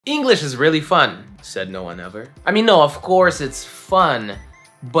English is really fun, said no one ever. I mean, no, of course it's fun,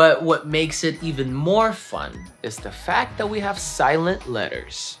 but what makes it even more fun is the fact that we have silent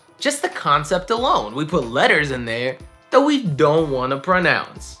letters. Just the concept alone, we put letters in there that we don't want to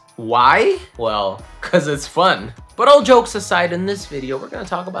pronounce. Why? Well, cause it's fun. But all jokes aside, in this video, we're gonna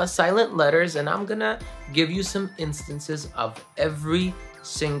talk about silent letters, and I'm gonna give you some instances of every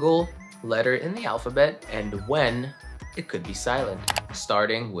single letter in the alphabet and when it could be silent,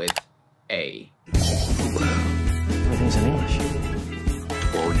 starting with A. Everything's in English.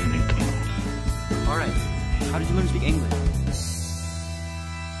 All you need to know. All right, how did you learn to speak English?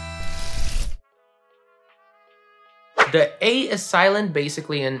 The A is silent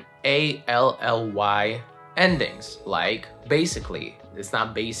basically in A-L-L-Y endings, like basically. It's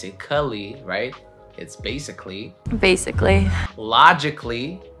not basically, right? It's basically. Basically.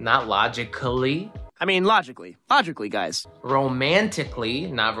 Logically, not logically. I mean, logically, guys. Romantically,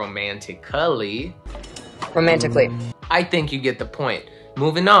 not romantically. Romantically. I think you get the point.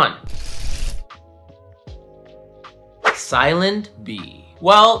 Moving on. Silent B.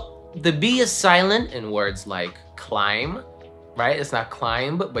 Well, the B is silent in words like climb, right? It's not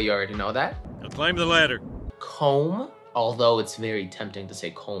climb, but you already know that. Now climb the ladder. Comb, although it's very tempting to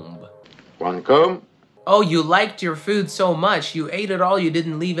say comb. One comb. Oh, you liked your food so much, you ate it all, you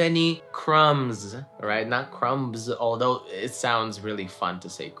didn't leave any crumbs, right? Not crumbs, although it sounds really fun to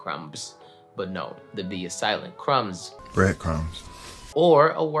say crumbs. But no, the B is silent, crumbs. Breadcrumbs. Or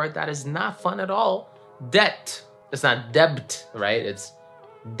a word that is not fun at all, debt. It's not debt, right? It's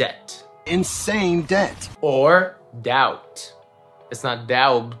debt. Insane debt. Or doubt. It's not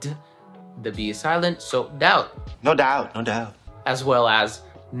daubed. The B is silent, so doubt. No doubt, no doubt. As well as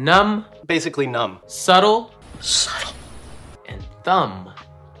numb. Basically numb. Subtle. Subtle. And thumb.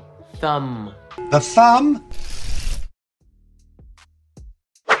 Thumb. The thumb.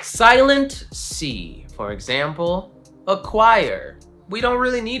 Silent C. For example, acquire. We don't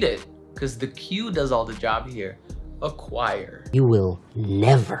really need it because the Q does all the job here. Acquire. You will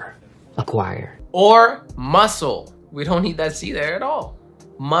never acquire. Or muscle. We don't need that C there at all.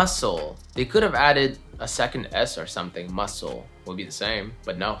 Muscle. They could have added a second S or something. Muscle would be the same,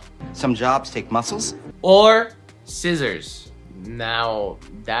 but no. Some jobs take muscles. Or scissors. Now,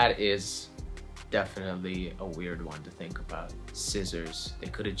 that is definitely a weird one to think about. Scissors. They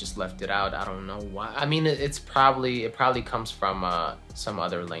could have just left it out. I don't know why. I mean, it probably comes from some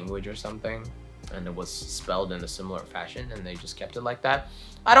other language or something, and it was spelled in a similar fashion, and they just kept it like that.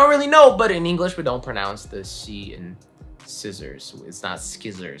 I don't really know, but in English, we don't pronounce the C in scissors. It's not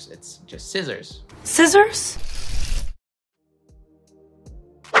skizzers, it's just scissors. Scissors?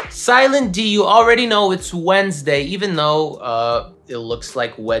 Silent D, you already know it's Wednesday, even though it looks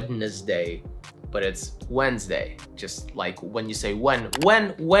like Wednesday, but it's Wednesday. Just like when you say when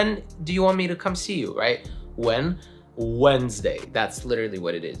do you want me to come see you, right? When? Wednesday. That's literally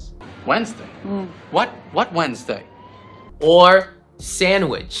what it is. Wednesday. What Wednesday? Or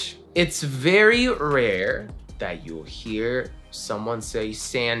sandwich. It's very rare that you'll hear someone say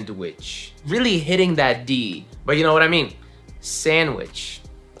sandwich, really hitting that D, but you know what I mean? Sandwich.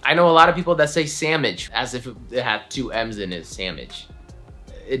 I know a lot of people that say sandwich as if it had two M's in it, sandwich.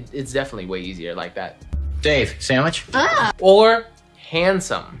 It's definitely way easier like that. Dave, sandwich? Or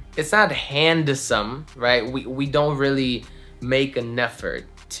handsome. It's not handsome, right? We don't really make an effort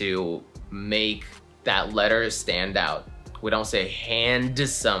to make that letter stand out. We don't say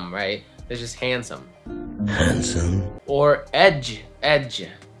handsome, right? It's just handsome. Handsome. Or edge.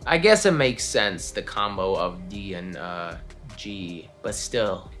 I guess it makes sense, the combo of D and G, but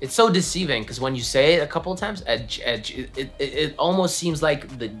still. It's so deceiving because when you say it a couple of times, edge, it almost seems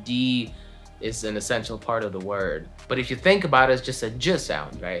like the D is an essential part of the word. But if you think about it, it's just a J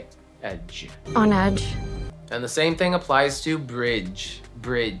sound, right? Edge. On edge. And the same thing applies to bridge.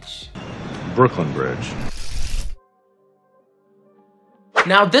 Brooklyn Bridge.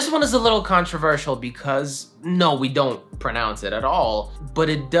 Now, this one is a little controversial because, no, we don't pronounce it at all, but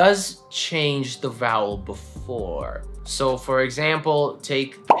it does change the vowel before. So, for example,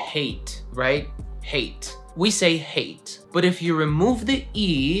 take hate, right? Hate. We say hate, but if you remove the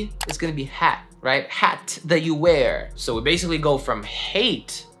E, it's gonna be hat, right? Hat that you wear. So we basically go from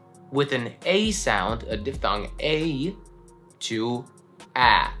hate with an A sound, a diphthong A, to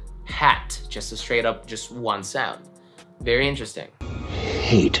a. Hat, just a straight up, just one sound. Very interesting.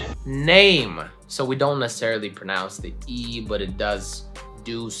 Hate. Name. So we don't necessarily pronounce the E, but it does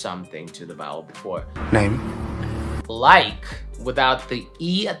do something to the vowel before. Name. Like. Without the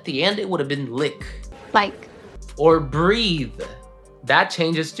E at the end, it would have been lick. Like. Or breathe. That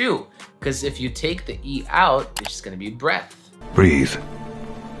changes too, because if you take the E out, it's just gonna be breath. Breathe.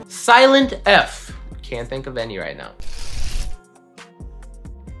 Silent F. Can't think of any right now.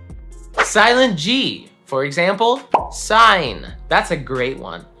 Silent G. For example, sign. That's a great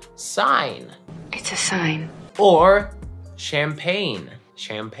one. Sign. It's a sign. Or champagne.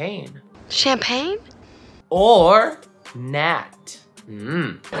 Champagne. Champagne? Or gnat.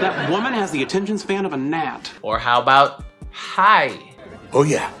 That woman has the attention span of a gnat. Or how about high? Oh,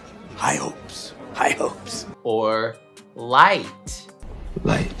 yeah. High hopes. High hopes. Or light.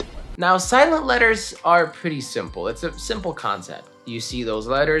 Light. Now, silent letters are pretty simple. It's a simple concept. You see those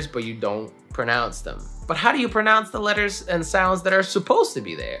letters, but you don't pronounce them. But how do you pronounce the letters and sounds that are supposed to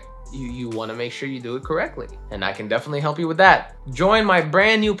be there? You want to make sure you do it correctly. And I can definitely help you with that. Join my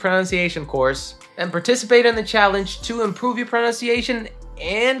brand new pronunciation course and participate in the challenge to improve your pronunciation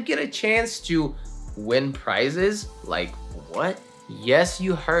and get a chance to win prizes. Like what? Yes,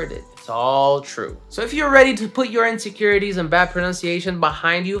 you heard it. It's all true. So if you're ready to put your insecurities and bad pronunciation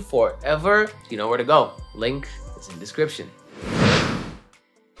behind you forever, you know where to go. Link is in description.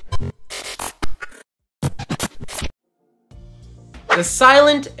 The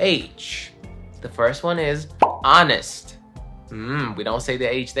silent H. The first one is honest. We don't say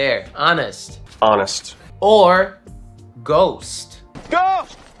the H there. Honest. Honest. Or ghost.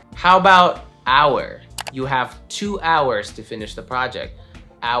 Ghost! How about hour? You have 2 hours to finish the project.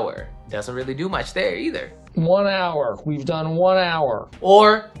 Hour. Doesn't really do much there either. 1 hour. We've done 1 hour.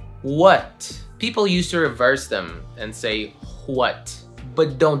 Or what? People used to reverse them and say what.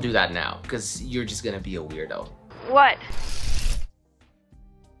 But don't do that now, because you're just gonna be a weirdo. What?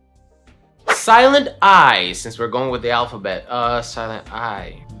 Silent I, since we're going with the alphabet. Silent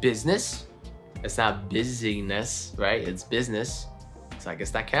I. Business? It's not busyness, right? It's business. So I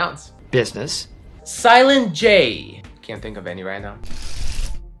guess that counts. Business. Silent J. Can't think of any right now.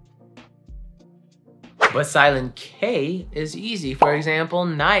 But silent K is easy. For example,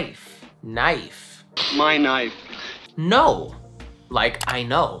 knife. Knife. My knife. No. Like I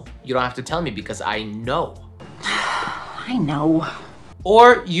know. You don't have to tell me because I know. I know.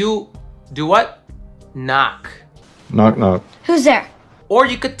 Or you do what? Knock. Knock, knock. Who's there? Or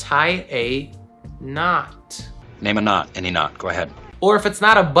you could tie a knot. Name a knot. Any knot. Go ahead. Or if it's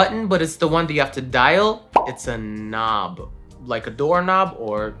not a button, but it's the one that you have to dial, it's a knob. Like a doorknob,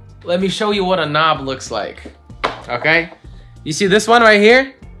 or let me show you what a knob looks like. Okay? You see this one right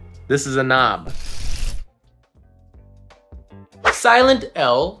here? This is a knob. Silent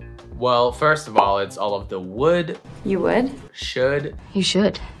L. Well, first of all, it's all of the would, You would? should, You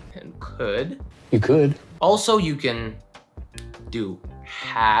should. and could. You could. Also, you can do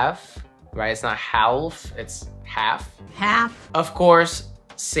half, right? It's not half, it's half. Half. Of course,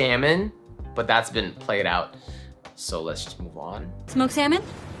 salmon, but that's been played out. So let's just move on. Smoked salmon?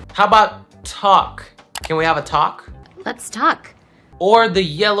 How about talk? Can we have a talk? Let's talk. Or the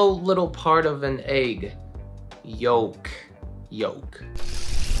yellow little part of an egg. Yolk. Yolk.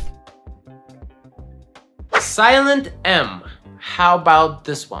 Silent M. How about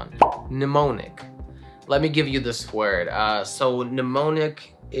this one? Mnemonic. Let me give you this word. So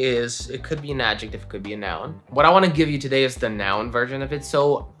mnemonic is, it could be an adjective, it could be a noun. What I want to give you today is the noun version of it.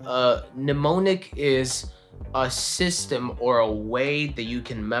 So mnemonic is a system or a way that you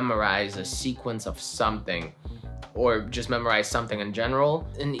can memorize a sequence of something, or just memorize something in general,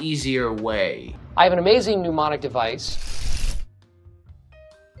 an easier way. I have an amazing mnemonic device.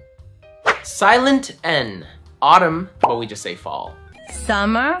 Silent N. Autumn, but we just say fall.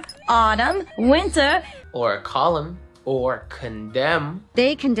 Summer, autumn, winter. Or column, or condemn,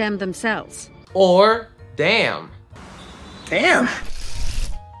 They condemn themselves. or damn. Damn.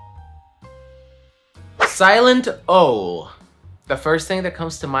 Silent O. The first thing that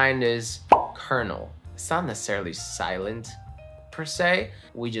comes to mind is kernel. It's not necessarily silent per se.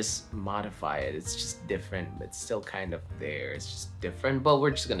 We just modify it. It's just different. It's still kind of there. It's just different, but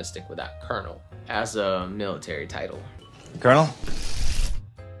we're just gonna stick with that, Colonel, as a military title. Colonel?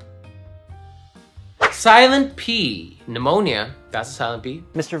 Silent P. Pneumonia. That's a silent P.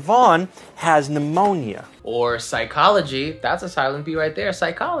 Mr. Vaughn has pneumonia. Or psychology. That's a silent P right there.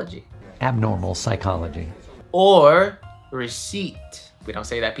 Psychology. Abnormal psychology. Or receipt. We don't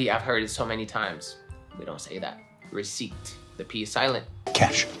say that P. I've heard it so many times. We don't say that. Receipt. The P is silent.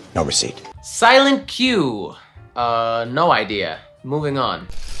 Cash. No receipt. Silent Q. No idea. Moving on.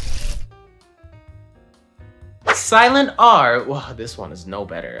 Silent R. Well, this one is no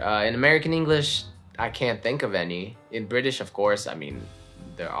better. In American English, I can't think of any. In British, of course, I mean,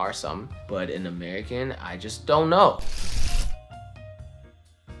 there are some. But in American, I just don't know.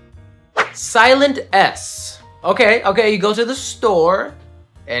 Silent S. Okay, you go to the store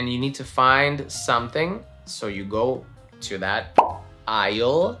and you need to find something. So you go to that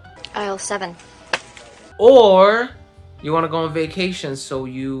aisle. Aisle 7. Or you want to go on vacation, so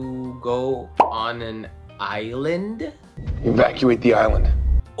you go on an island. Evacuate the island.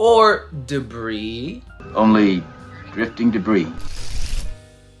 Or debris. Only drifting debris.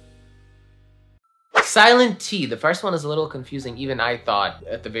 Silent T. The first one is a little confusing. Even I thought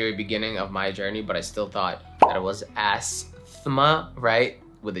at the very beginning of my journey, but I still thought that it was asthma, right?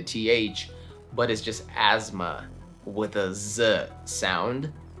 With a TH, but it's just asthma with a Z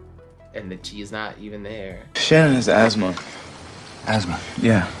sound. And the T is not even there. Shannon has asthma. Asthma,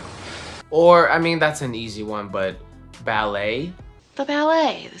 yeah. Or, I mean, that's an easy one, but ballet. The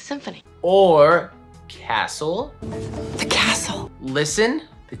ballet, the symphony. Or castle. The castle. Listen.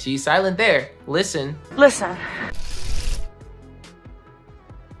 The T is silent there. Listen. Listen.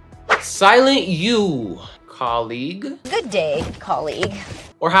 Silent U. Colleague. Good day, colleague.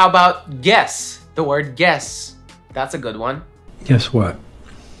 Or how about guess? The word guess. That's a good one. Guess what?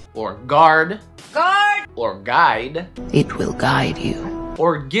 Or guard. Guard! Or guide. It will guide you.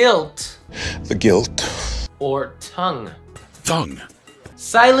 Or guilt. The guilt. Or tongue. Tongue.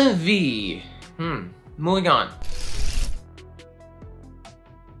 Silent V. Moving on.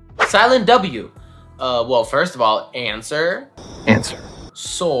 Silent W. Well, first of all, answer. Answer.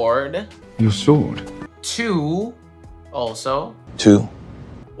 Sword. Your sword. Two. Also. Two.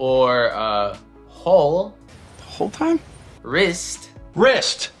 Or whole. The whole time? Wrist.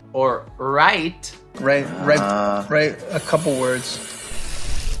 Wrist. Or right. Right, a couple words.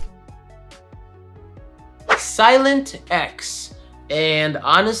 Silent X. And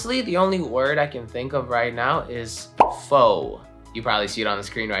honestly, the only word I can think of right now is foe. You probably see it on the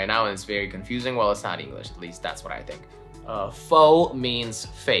screen right now and it's very confusing. Well, it's not English, at least that's what I think. Faux means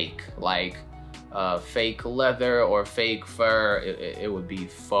fake, like fake leather or fake fur. It would be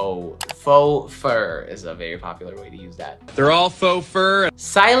faux. Faux fur is a very popular way to use that. They're all faux fur.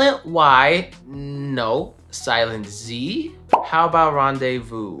 Silent Y, no. Silent Z, how about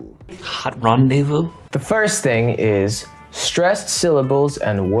rendezvous? Hot rendezvous? The first thing is stressed syllables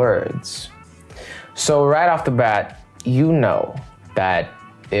and words. So right off the bat, you know that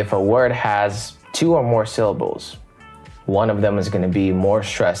if a word has 2 or more syllables, one of them is going to be more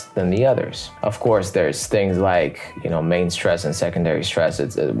stressed than the others. Of course, there's things like, you know, main stress and secondary stress,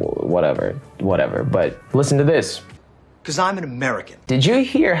 it's whatever. But listen to this. 'Cause I'm an American. Did you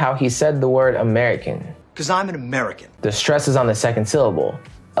hear how he said the word American? 'Cause I'm an American. The stress is on the second syllable.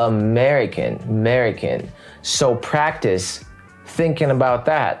 American. So practice thinking about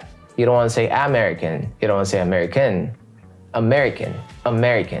that. You don't want to say American. You don't want to say American. American.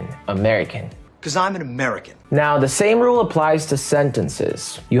 'Cause I'm an American. Now, the same rule applies to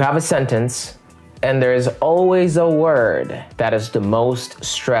sentences. You have a sentence, and there is always a word that is the most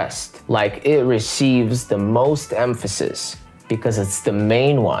stressed, like it receives the most emphasis because it's the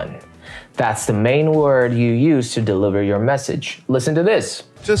main one. That's the main word you use to deliver your message. Listen to this.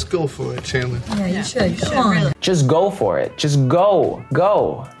 Just go for it, Chandler. Yeah, you should. Come on. Just go for it. Just go.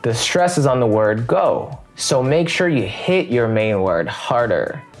 The stress is on the word go. So make sure you hit your main word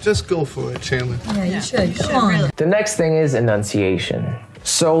harder. Just go for it, Chandler. Yeah, you should. Come on. The next thing is enunciation.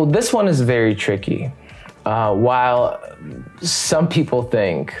 So this one is very tricky. While some people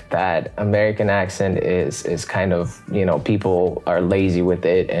think that American accent is kind of, you know, people are lazy with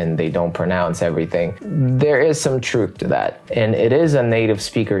it and they don't pronounce everything, there is some truth to that. And it is a native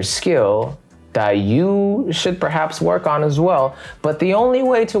speaker's skill that you should perhaps work on as well. But the only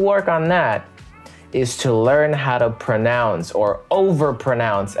way to work on that is to learn how to pronounce or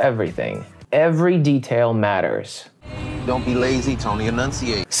overpronounce everything. Every detail matters. Don't be lazy, Tony.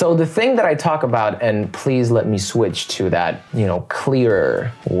 Enunciate. So the thing that I talk about, and please let me switch to that, you know,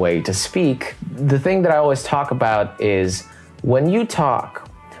 clearer way to speak. The thing that I always talk about is when you talk,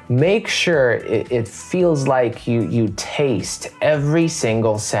 make sure it feels like you taste every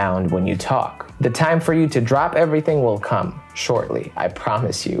single sound when you talk. The time for you to drop everything will come shortly. I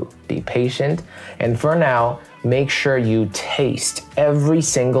promise you. Be patient. And for now, make sure you taste every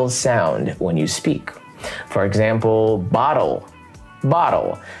single sound when you speak. For example, bottle.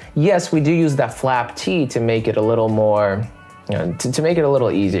 Yes, we do use that flap T to make it a little more, you know, to make it a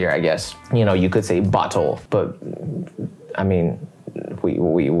little easier, I guess. You know, you could say bottle, but I mean,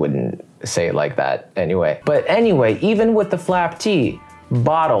 we wouldn't say it like that anyway. But anyway, even with the flap T,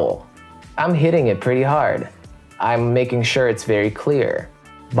 bottle, I'm hitting it pretty hard. I'm making sure it's very clear.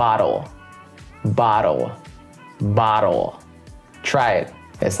 Bottle. Try it.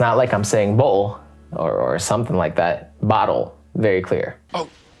 It's not like I'm saying bowl or something like that. Bottle, very clear. Oh,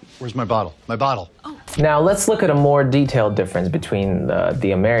 where's my bottle? My bottle. Oh. Now let's look at a more detailed difference between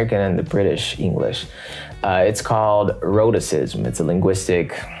the American and the British English. It's called rhoticism. It's a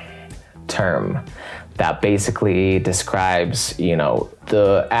linguistic term that basically describes,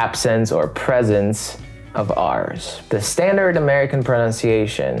 the absence or presence of R's. The standard American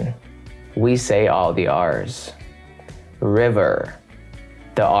pronunciation, we say all the R's. River,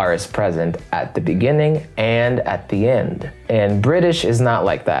 the R is present at the beginning and at the end. And British is not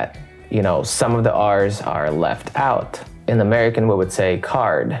like that. Some of the R's are left out. In American, we would say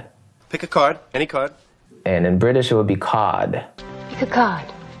card. Pick a card, any card. And in British, it would be cod. Pick a card.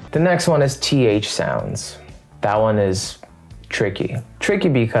 The next one is TH sounds. That one is tricky. Tricky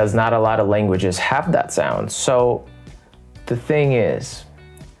because not a lot of languages have that sound. So the thing is,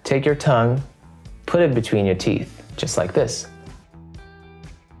 take your tongue, put it between your teeth, just like this.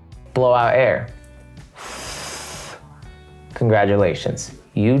 Blow out air. Congratulations,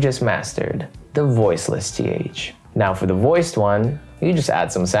 you just mastered the voiceless TH. Now for the voiced one, you just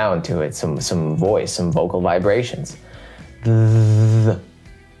add some sound to it, some voice, some vocal vibrations.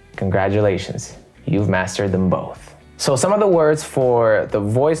 Congratulations, you've mastered them both. So some of the words for the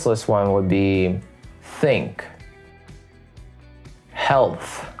voiceless one would be think,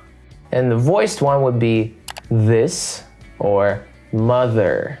 health, and the voiced one would be this or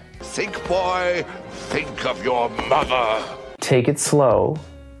mother. Think, boy, think of your mother. Take it slow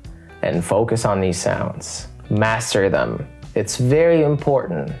and focus on these sounds. Master them. It's very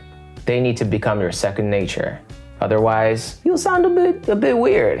important. They need to become your second nature. Otherwise, you'll sound a bit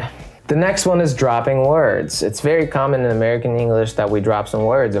weird. The next one is dropping words. It's very common in American English that we drop some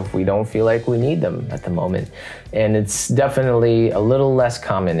words if we don't feel like we need them at the moment. And it's definitely a little less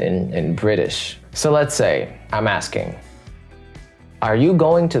common in British. So let's say I'm asking, are you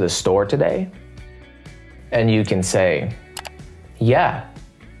going to the store today? And you can say, yeah.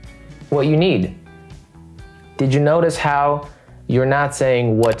 What you need? Did you notice how you're not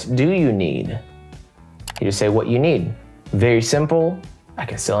saying what do you need? You just say what you need. Very simple, I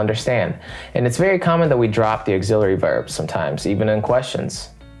can still understand. And it's very common that we drop the auxiliary verbs sometimes, even in questions.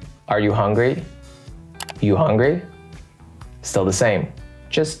 Are you hungry? You hungry? Still the same,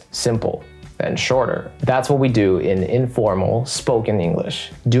 just simple and shorter. That's what we do in informal spoken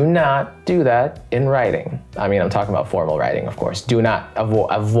English. Do not do that in writing. I mean, I'm talking about formal writing, of course. Do not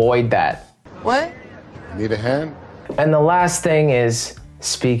avoid that. What? Need a hand? And the last thing is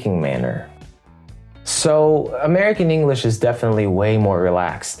speaking manner. So American English is definitely way more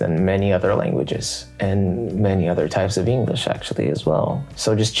relaxed than many other languages and many other types of English actually as well.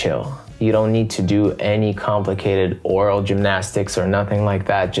 So just chill. You don't need to do any complicated oral gymnastics or nothing like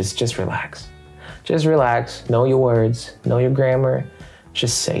that. Just relax. Just relax, know your words, know your grammar,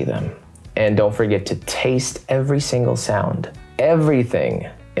 just say them. And don't forget to taste every single sound. Everything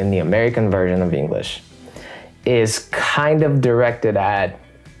in the American version of English is kind of directed at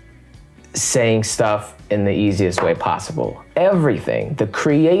saying stuff in the easiest way possible. Everything, the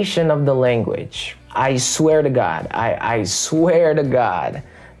creation of the language. I swear to God, I swear to God,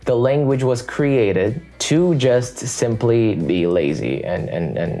 the language was created to just simply be lazy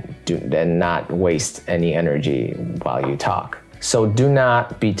and not waste any energy while you talk. So do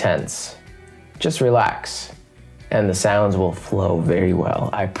not be tense. Just relax and the sounds will flow very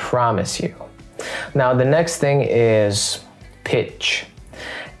well. I promise you. Now the next thing is pitch.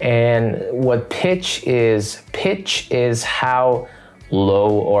 And what pitch is how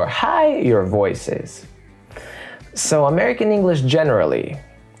low or high your voice is. So American English generally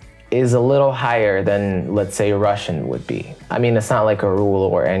is a little higher than, let's say, Russian would be. I mean, it's not like a rule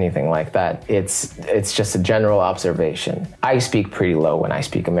or anything like that. It's just a general observation. I speak pretty low when I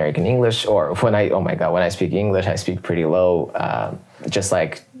speak American English, or when I speak English, I speak pretty low, just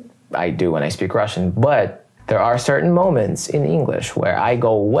like I do when I speak Russian. But there are certain moments in English where I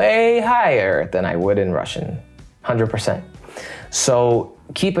go way higher than I would in Russian, 100%. So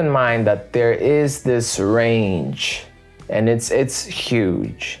keep in mind that there is this range, and it's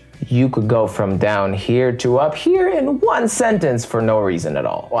huge. You could go from down here to up here in one sentence for no reason at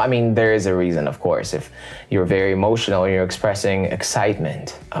all. Well, I mean, there is a reason, of course. If you're very emotional and you're expressing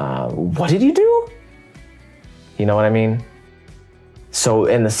excitement, what did you do? You know what I mean? So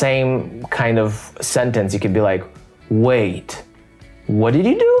in the same kind of sentence, you could be like, wait, what did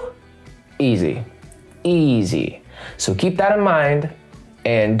you do? Easy, easy. So keep that in mind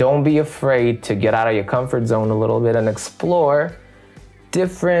and don't be afraid to get out of your comfort zone a little bit and explore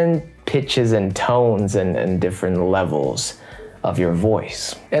different pitches and tones and different levels of your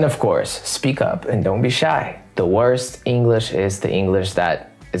voice. And of course, speak up and don't be shy. The worst English is the English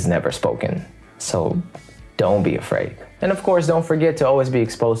that is never spoken. So don't be afraid. And of course, don't forget to always be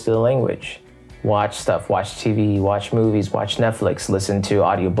exposed to the language. Watch stuff, watch TV, watch movies, watch Netflix, listen to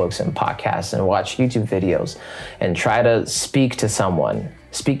audiobooks and podcasts, and watch YouTube videos, and try to speak to someone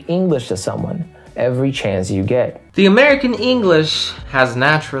Speak English to someone every chance you get. The American English has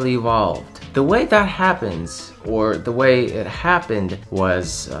naturally evolved. The way that happens, or the way it happened,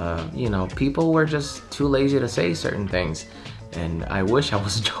 was, you know, people were just too lazy to say certain things. And I wish I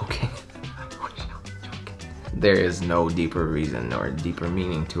was joking. There is no deeper reason or deeper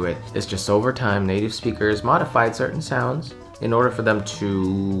meaning to it. It's just over time, native speakers modified certain sounds in order for them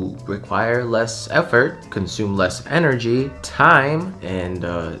to require less effort, consume less energy, time, and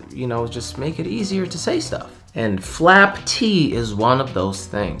you know, just make it easier to say stuff. And flap T is one of those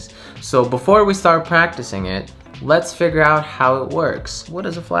things. So before we start practicing it, let's figure out how it works. What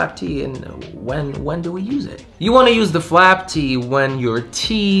is a flap T and when do we use it? You want to use the flap T when your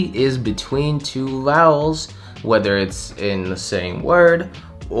T is between two vowels, whether it's in the same word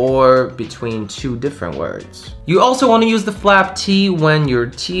or between two different words. You also want to use the flap T when your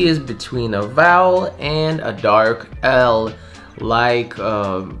T is between a vowel and a dark L, like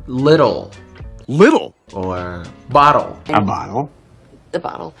little. Little. Or bottle. A bottle. The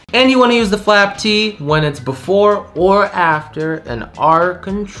bottle. And you want to use the flap T when it's before or after an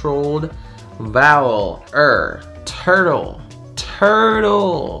R-controlled vowel. Turtle.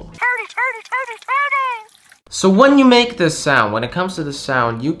 Turtle. So when you make this sound, when it comes to the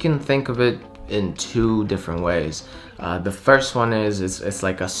sound, you can think of it in two different ways. The first one is it's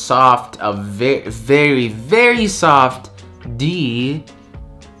like a soft, a very soft D.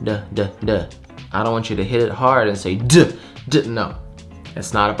 Duh. I don't want you to hit it hard and say duh. No,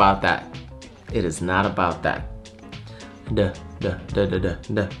 it's not about that. It is not about that. Duh.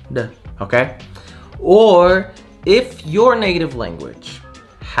 Okay? Or if your native language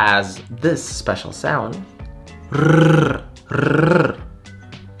has this special sound,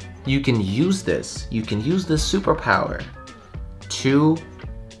 you can use this. You can use this superpower to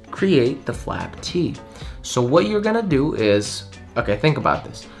create the flap T. So what you're gonna do is, okay, think about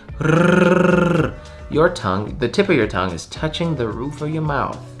this. Your tongue, the tip of your tongue is touching the roof of your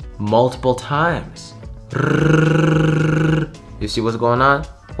mouth multiple times. You see what's going on?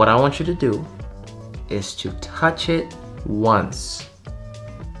 What I want you to do is to touch it once.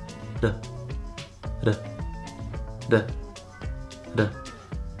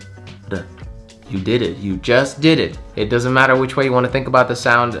 You did it. You just did it. It doesn't matter which way you want to think about the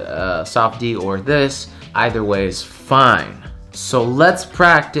sound, soft D or this. Either way is fine. So let's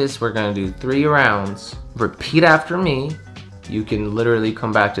practice. We're gonna do 3 rounds. Repeat after me. You can literally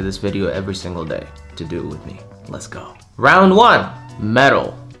come back to this video every single day to do it with me. Let's go. Round 1,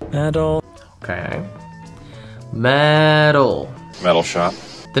 metal. Metal. Okay. Metal. Metal shop.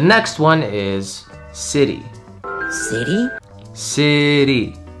 The next one is city. City?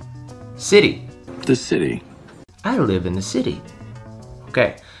 City. City. The city. I live in the city.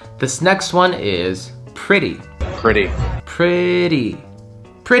 Okay. This next one is pretty. Pretty. Pretty.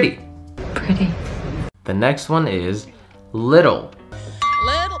 Pretty. Pretty. The next one is little.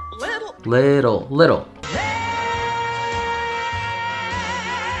 Little.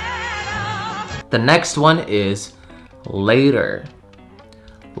 The next one is later.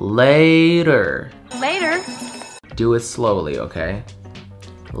 Later. Do it slowly, okay?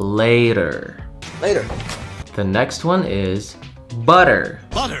 Later. The next one is butter.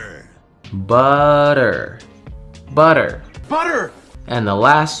 Butter. And the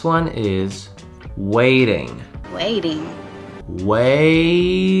last one is waiting. Waiting.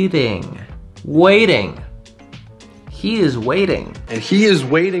 He is waiting. And he is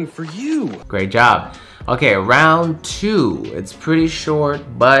waiting for you. Great job. Okay, round 2. It's pretty short,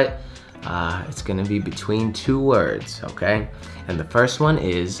 but it's gonna be between 2 words, okay? And the first one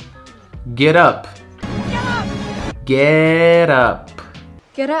is get up. Get up.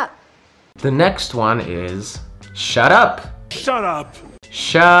 The next one is shut up. Shut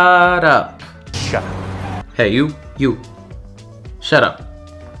up. Hey, you. Shut up.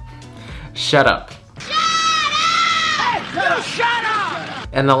 Shut up.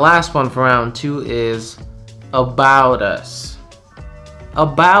 And the last one for round 2 is about us.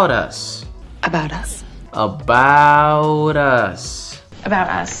 About us.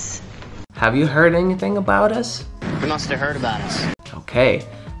 Have you heard anything about us? You must have heard about us. Okay,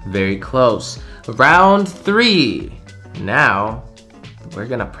 very close. Round 3. Now, we're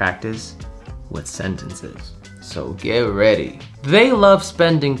gonna practice with sentences. So get ready. They love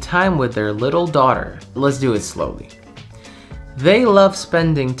spending time with their little daughter. Let's do it slowly. They love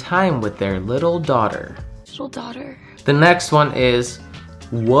spending time with their little daughter. The next one is,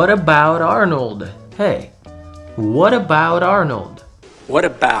 what about Arnold? Hey, what about Arnold? What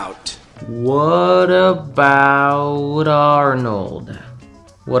about? What about Arnold?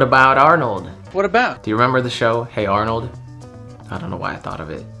 What about Arnold? What about? Do you remember the show, Hey Arnold? I don't know why I thought of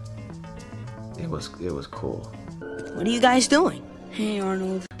it. It was cool. What are you guys doing? Hey,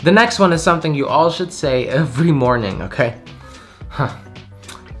 Arnold. The next one is something you all should say every morning, okay?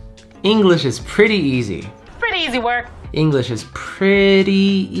 English is pretty easy. Pretty easy work. English is pretty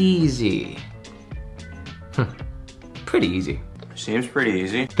easy. Pretty easy. Seems pretty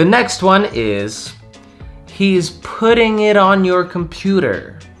easy. The next one is, he's putting it on your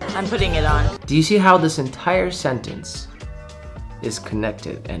computer. I'm putting it on. Do you see how this entire sentence is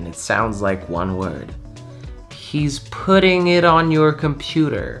connected and it sounds like one word? He's putting it on your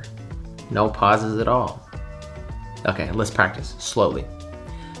computer. No pauses at all. Okay, let's practice slowly.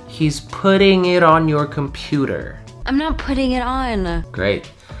 He's putting it on your computer. I'm not putting it on. Great.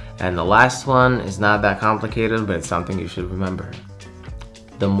 And the last one is not that complicated, but it's something you should remember.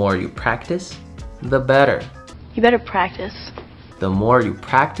 The more you practice, the better. You better practice. The more you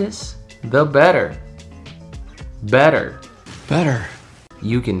practice, the better. Better. Better.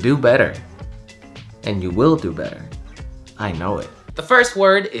 You can do better. And you will do better. I know it. The first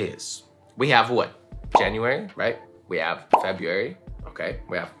word is, we have what? January, right? We have February, okay?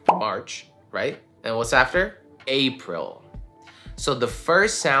 We have March, right? And what's after? April. So the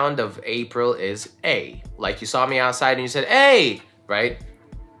first sound of April is A. Like you saw me outside and you said, A, right?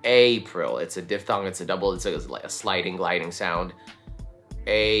 April. It's a diphthong, it's a double, it's a sliding, gliding sound.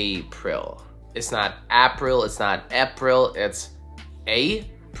 April. It's not April, it's not April, it's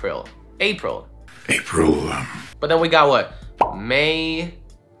April. April. April. But then we got what? May,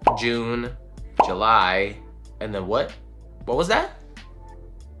 June, July, and then what? What was that?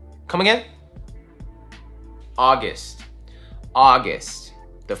 Come again? August. August.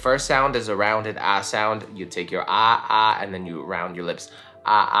 The first sound is a rounded ah sound. You take your ah, and then you round your lips.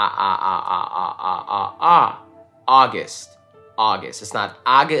 Ah. August. August. It's not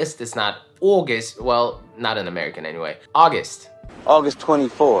August, it's not August. Well, not an American anyway. August. August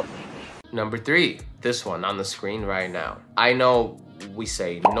 24th. Number 3, this one on the screen right now. I know we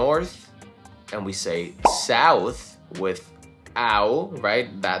say north and we say south with ow,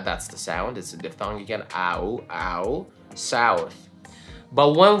 right? That's the sound. It's a diphthong again. Ow, ow, south.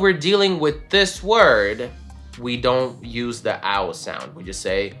 But when we're dealing with this word, we don't use the ow sound. We just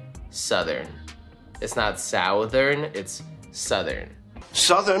say southern. It's not southern, it's southern.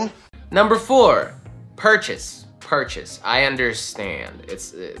 Southern. Number 4, purchase. Purchase. I understand.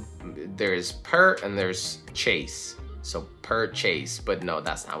 It's there's per and there's chase. So purchase, but no,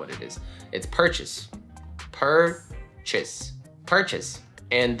 that's not what it is. It's purchase. Purchase. Purchase.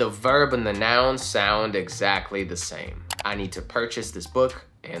 And the verb and the noun sound exactly the same. I need to purchase this book,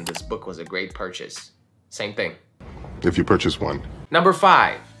 and this book was a great purchase. Same thing. If you purchase one. Number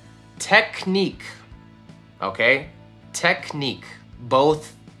 5, technique. Okay? Technique.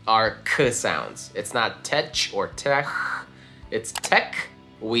 Both are k sounds. It's not tech or tech. It's tech.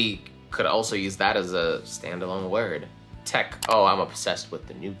 We could also use that as a standalone word. Tech. Oh, I'm obsessed with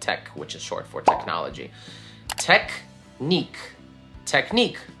the new tech, which is short for technology. Technique.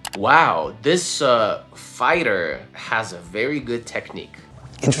 Technique. Wow, this fighter has a very good technique.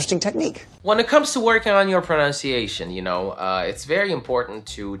 Interesting technique. When it comes to working on your pronunciation, you know, it's very important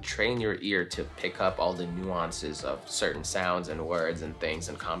to train your ear to pick up all the nuances of certain sounds and words and things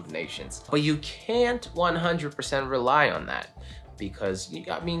and combinations. But you can't 100% rely on that because,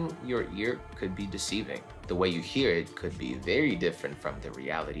 I mean, your ear could be deceiving. The way you hear it could be very different from the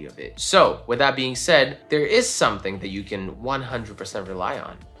reality of it. So, with that being said, there is something that you can 100% rely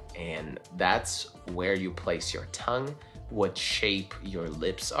on, and that's where you place your tongue, what shape your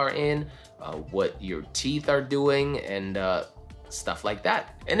lips are in, what your teeth are doing, and stuff like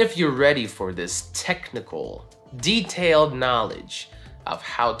that. And if you're ready for this technical, detailed knowledge of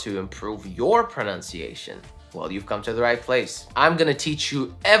how to improve your pronunciation, well, you've come to the right place. I'm gonna teach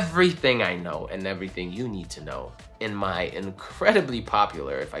you everything I know and everything you need to know in my incredibly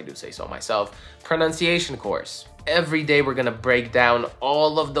popular, if I do say so myself, pronunciation course. Every day we're gonna break down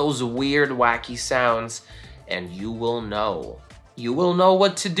all of those weird, wacky sounds, and you will know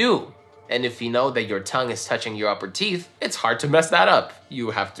what to do. And if you know that your tongue is touching your upper teeth, it's hard to mess that up.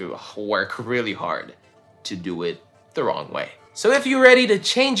 You have to work really hard to do it the wrong way. So if you're ready to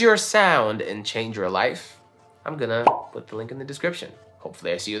change your sound and change your life, I'm gonna put the link in the description.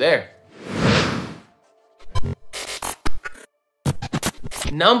 Hopefully I see you there.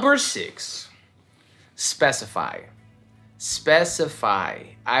 Number 6, specify. Specify.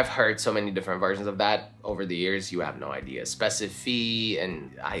 I've heard so many different versions of that over the years, you have no idea. Specify,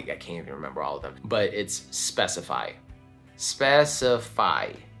 and I can't even remember all of them, but it's specify.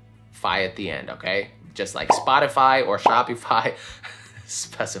 Specify. Fi at the end, okay? Just like Spotify or Shopify,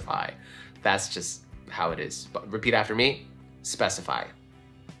 specify. That's just how it is. But repeat after me. specify.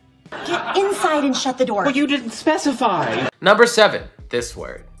 Get inside and shut the door. Well, you didn't specify. Number 7, this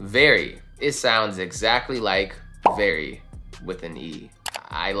word, very. It sounds exactly like very with an E.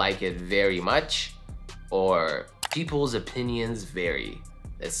 I like it very much, or people's opinions vary.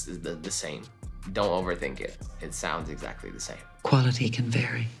 It's the same. Don't overthink it. It sounds exactly the same. Quality can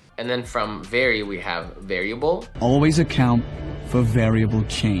vary. And then from vary, we have variable. Always account for variable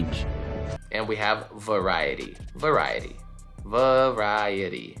change. And we have variety. Variety.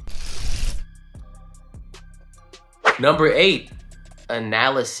 Variety. Number 8,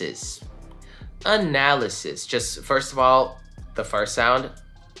 analysis. Analysis. Just first of all, the first sound,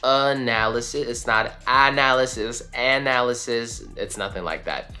 analysis. It's not analysis, analysis. It's nothing like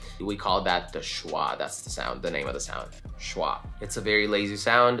that. We call that the schwa. That's the sound, the name of the sound, schwa. It's a very lazy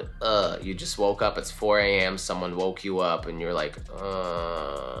sound. You just woke up, it's 4 a.m. Someone woke you up and you're like,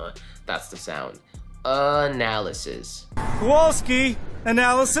 that's the sound. Analysis. Kowalski,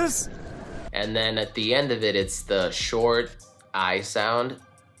 analysis. And then at the end of it, it's the short I sound,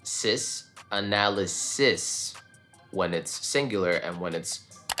 sis, analysis. When it's singular, and when it's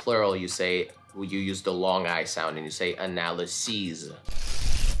plural, you use the long I sound and you say analyses.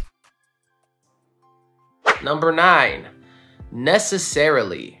 Number 9,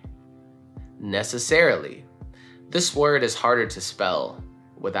 necessarily. Necessarily. This word is harder to spell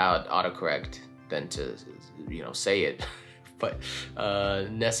without autocorrect than to, say it. But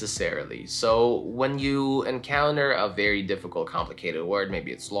necessarily. So when you encounter a very difficult, complicated word,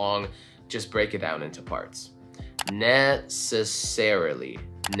 maybe it's long, just break it down into parts. Necessarily.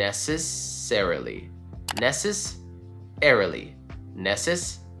 Necessarily. Necessarily.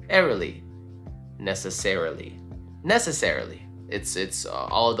 Necessarily. Necessarily. Necessarily. It's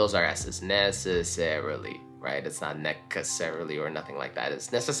all of those are S's. Necessarily, right? It's not necessarily or nothing like that.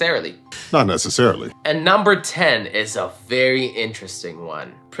 It's necessarily. Not necessarily. And number 10 is a very interesting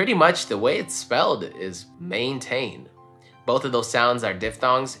one. Pretty much the way it's spelled is maintain. Both of those sounds are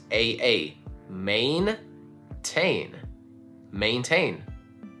diphthongs. AA. Maintain. Maintain.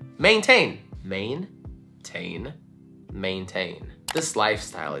 Maintain. Maintain. Maintain. This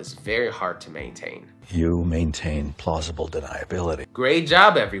lifestyle is very hard to maintain. You maintain plausible deniability. Great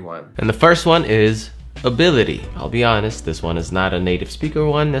job, everyone. And the first one is ability. I'll be honest, this one is not a native speaker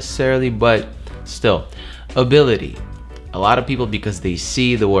one necessarily, but still, ability. A lot of people, because they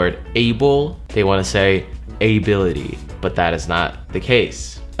see the word able, they want to say ability, but that is not the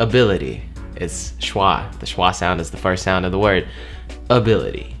case. Ability is schwa. The schwa sound is the first sound of the word.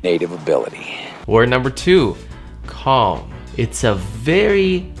 Ability. Native ability. Word number 2, calm. It's a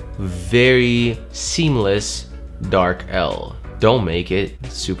very, very seamless dark L. Don't make it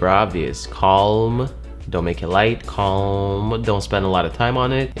super obvious. Calm. Don't make it light. Calm. Don't spend a lot of time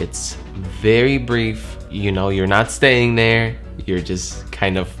on it. It's very brief. You're not staying there. You're just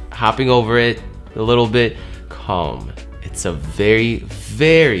kind of hopping over it a little bit. Calm. It's a very,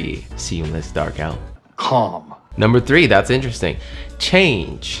 very seamless dark L. Calm. Number 3, that's interesting.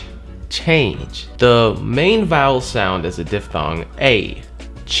 Change. Change. The main vowel sound is a diphthong, A.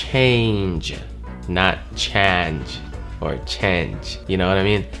 Change. Not change or change. You know what I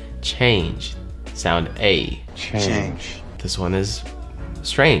mean? Change. Sound A. Change. This one is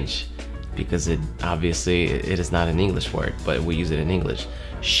strange because it is not an English word, but we use it in English.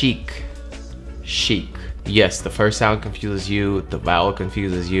 Chic. Chic. Yes, the first sound confuses you, the vowel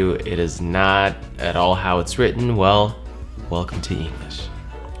confuses you. It is not at all how it's written. Well, welcome to English,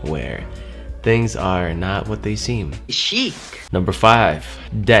 where things are not what they seem. Chic. Number 5,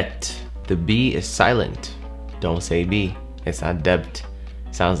 debt. The B is silent. Don't say B. It's not debt.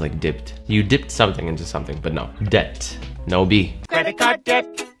 Sounds like dipped. You dipped something into something, but no. Debt. No B. Credit card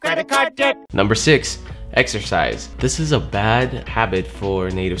debt. Credit card debt. Number 6, exercise. This is a bad habit for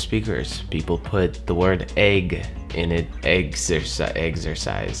native speakers. People put the word egg in it.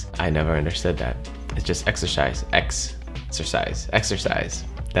 Exercise. I never understood that. It's just exercise. Exercise. Exercise.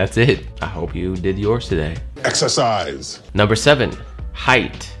 That's it. I hope you did yours today. Exercise. Number 7,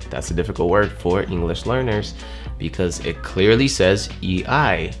 height. That's a difficult word for English learners because it clearly says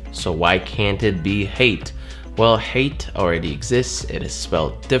EI. So why can't it be hate? Well, hate already exists. It is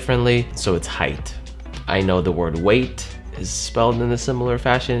spelled differently, so it's height. I know the word weight is spelled in a similar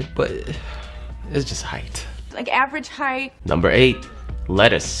fashion, but it's just height. Like average height. Number 8,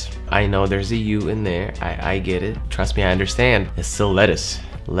 lettuce. I know there's a U in there. I get it. Trust me, I understand. It's still lettuce.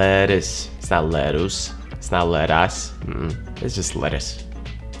 Lettuce. It's not lettuce. It's not lettuce. It's just lettuce.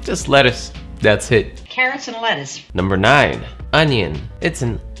 Just lettuce. That's it. Carrots and lettuce. Number 9, onion. It's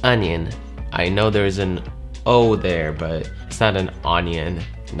an onion. I know there's an O there, but it's not an onion.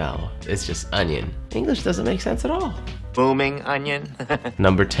 No, it's just onion. English doesn't make sense at all. booming onion.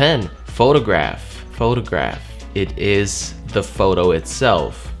 Number 10, photograph. Photograph. It is the photo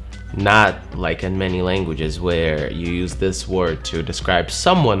itself, not like in many languages where you use this word to describe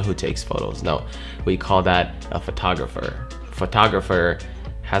someone who takes photos. No, we call that a photographer. Photographer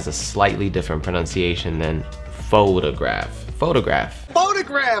has a slightly different pronunciation than photograph. Photograph.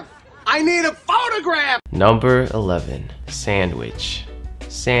 Photograph! I need a photograph! Number 11, sandwich.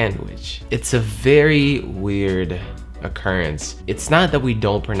 Sandwich. It's a very weird occurrence. It's not that we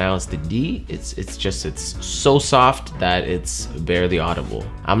don't pronounce the D, it's just it's so soft that it's barely audible.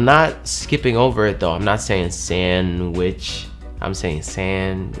 I'm not skipping over it though. I'm not saying sandwich. I'm saying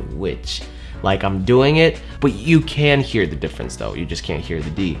sandwich. Like I'm doing it, but you can hear the difference though. You just can't hear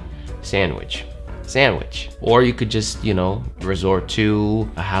the D. Sandwich. Sandwich. Or you could just, you know, resort to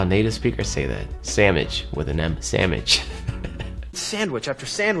how native speakers say that. Sandwich with an M. Sandwich. Sandwich after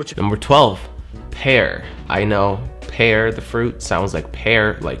sandwich. Number 12, pear. I know, pear, the fruit, sounds like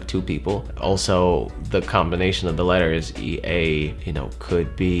pear, like two people. Also, the combination of the letters EA, you know,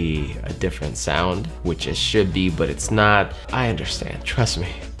 could be a different sound, which it should be, but it's not. I understand, trust me.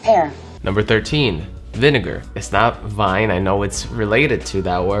 Pear. Number 13, vinegar. It's not vine, I know it's related to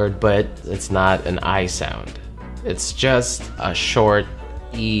that word, but it's not an I sound. It's just a short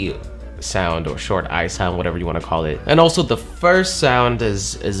E sound or short I sound, whatever you want to call it. And also the first sound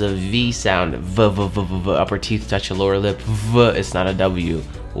is a V sound. V, v, v, v, v. Upper teeth touch your lower lip. V, it's not a W.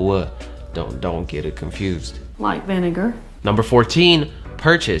 W. Don't get it confused. Like vinegar. Number 14,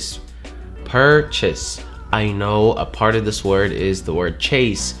 purchase. Purchase. I know a part of this word is the word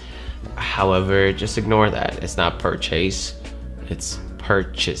chase. However, just ignore that. It's not purchase, it's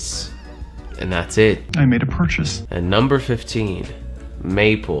purchase. And that's it. I made a purchase. And number 15,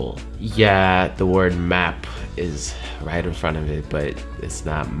 maple. Yeah, the word map is right in front of it, but it's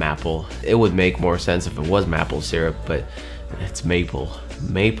not maple. It would make more sense if it was maple syrup, but it's maple.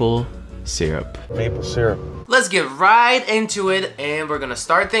 Maple syrup. Maple syrup. Let's get right into it, and we're gonna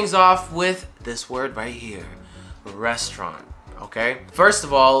start things off with this word right here, restaurant. Okay, first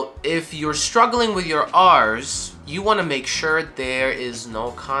of all, if you're struggling with your R's, you want to make sure there is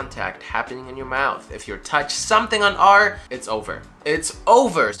no contact happening in your mouth. If you touch something on R, it's over. It's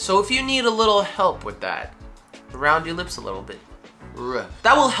over. So if you need a little help with that, round your lips a little bit.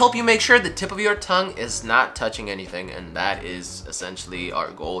 That will help you make sure the tip of your tongue is not touching anything, and that is essentially our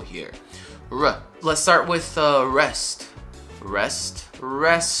goal here. Let's start with rest. Rest.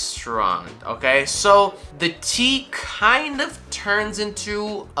 Restaurant. Okay, so the T kind of turns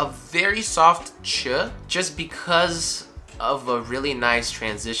into a very soft ch just because of a really nice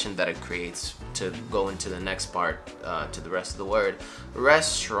transition that it creates to go into the next part, to the rest of the word.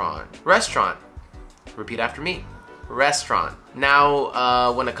 Restaurant. Restaurant. Repeat after me. Restaurant.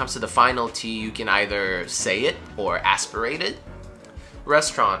 Now, when it comes to the final T, you can either say it or aspirate it.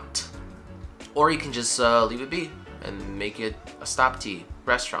 Restaurant. Or you can just leave it be and make it a stop T.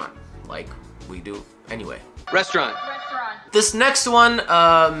 Restaurant, like we do anyway. Restaurant. This next one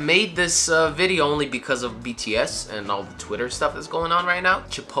made this video only because of BTS and all the Twitter stuff that's going on right now.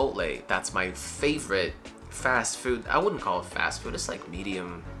 Chipotle, that's my favorite fast food. I wouldn't call it fast food, it's like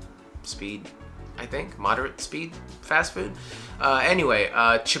medium speed, I think, moderate speed fast food. Anyway,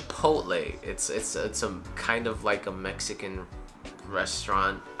 Chipotle, it's a kind of like a Mexican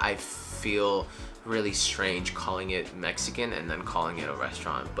restaurant. I feel really strange calling it Mexican and then calling it a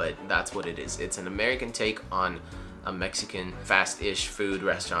restaurant, but that's what it is. It's an American take on a Mexican fast-ish food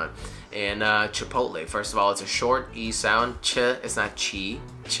restaurant. And Chipotle, first of all, it's a short E sound. Ch, it's not chi.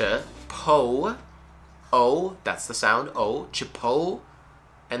 Ch. Po. O, that's the sound. O. Chipo.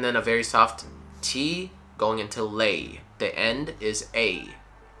 And then a very soft T going into lay. The end is A.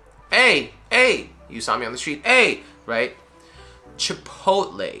 A. A. You saw me on the street. A. Right?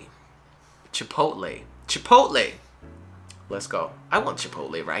 Chipotle. Chipotle. Chipotle. Let's go. I want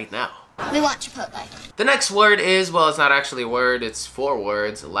Chipotle right now. We want Chipotle. The next word is, well, it's not actually a word, it's 4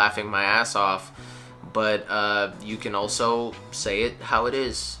 words, laughing my ass off. But you can also say it how it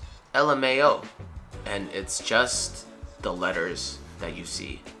is. LMAO. And it's just the letters that you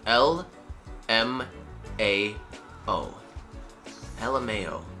see. L-M-A-O.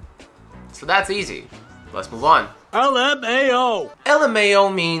 LMAO. So that's easy. Let's move on. LMAO.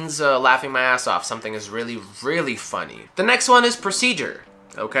 LMAO means laughing my ass off. Something is really, really funny. The next one is procedure.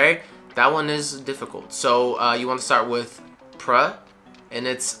 Okay? That one is difficult. So you want to start with pr, and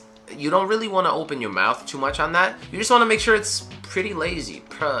it's, you don't really want to open your mouth too much on that. You just want to make sure it's pretty lazy.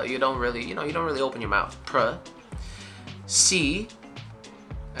 Pr, you don't really, you don't really open your mouth. Pr. C,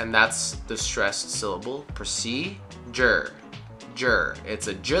 and that's the stressed syllable. Procedure. Jur. It's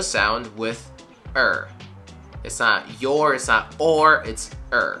a j sound with It's not your, it's not or, it's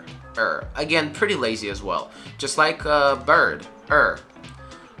Again, pretty lazy as well. Just like bird,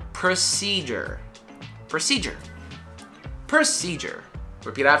 Procedure. Procedure. Procedure.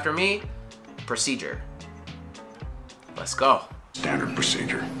 Repeat after me. Procedure. Let's go. Standard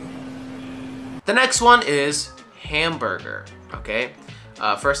procedure. The next one is hamburger, okay?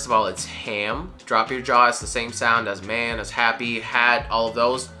 First of all, it's ham. Drop your jaw. It's the same sound as man, as happy, hat, all of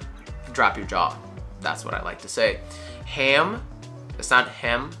those. Drop your jaw. That's what I like to say. Ham. It's not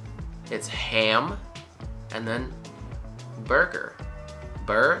hem. It's ham. And then burger.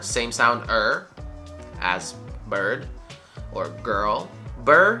 Burr, same sound as bird or girl.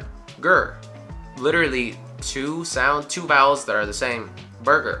 Burger. Literally two vowels that are the same.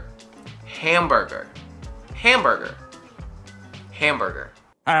 Burger. Hamburger. Hamburger. Hamburger.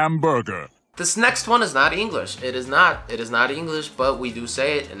 Hamburger. This next one is not English. It is not English, but we do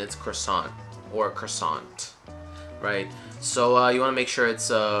say it, and it's croissant or croissant, right? So you want to make sure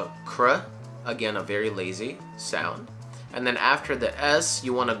it's cr. Again, a very lazy sound. And then after the S,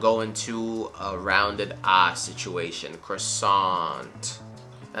 you want to go into a rounded ah situation. Croissant.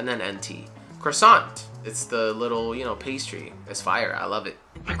 And then NT. Croissant. It's the little, pastry. It's fire. I love it.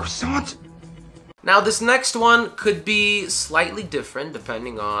 My croissant. Now this next one could be slightly different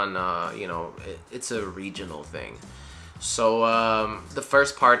depending on, it's a regional thing. So the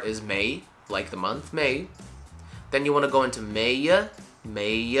first part is May, like the month May. Then you want to go into Maya.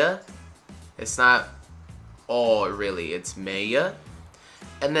 It's not oh really, it's Maya.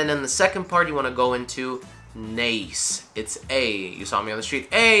 And then in the second part you want to go into nace. It's A. You saw me on the street.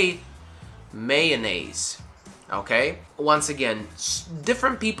 A. Mayonnaise. Okay? Once again,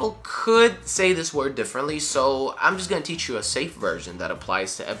 different people could say this word differently, so I'm just going to teach you a safe version that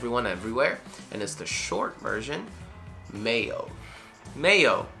applies to everyone everywhere, and it's the short version, mayo.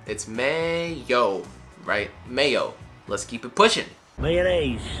 Mayo. It's mayo, right? Mayo. Let's keep it pushing.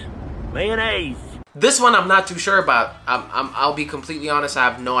 Mayonnaise. Mayonnaise. This one I'm not too sure about. I'll be completely honest, I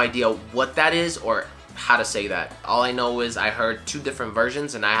have no idea what that is or how to say that. All I know is I heard two different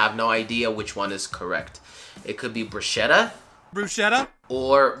versions and I have no idea which one is correct. It could be bruschetta. Bruschetta?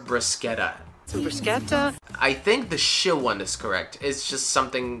 Or bruschetta. Bruschetta? I think the sh one is correct. It's just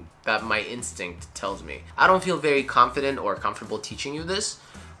something that my instinct tells me. I don't feel very confident or comfortable teaching you this.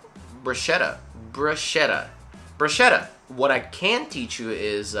 Bruschetta. Bruschetta. Bruschetta. What I can teach you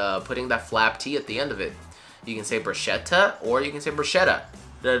is putting that flap T at the end of it. You can say bruschetta or you can say bruschetta.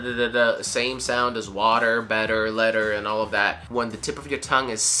 The same sound as water, better, letter, and all of that. When the tip of your tongue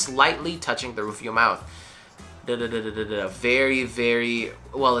is slightly touching the roof of your mouth. Very, very,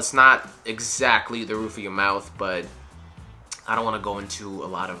 well, it's not exactly the roof of your mouth, but I don't want to go into a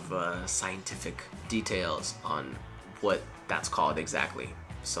lot of scientific details on what that's called exactly.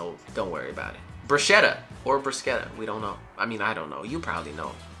 So don't worry about it. Bruschetta or bruschetta, we don't know. I mean, I don't know. You probably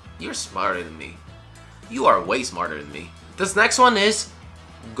know. You're smarter than me. You are way smarter than me. This next one is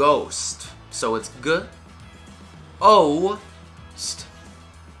ghost. So it's G-O-st.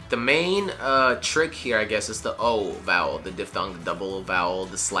 The main trick here, I guess, is the O vowel, the diphthong, the double vowel,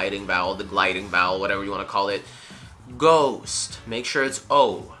 the sliding vowel, the gliding vowel, whatever you want to call it. Ghost. Make sure it's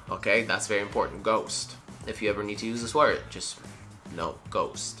O, okay? That's very important. Ghost. If you ever need to use this word, just know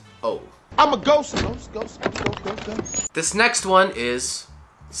ghost. O. I'm a ghost. Ghost. This next one is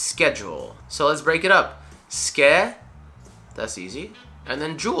schedule. So let's break it up. Ske, that's easy. And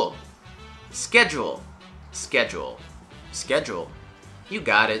then jewel. Schedule. Schedule. Schedule. You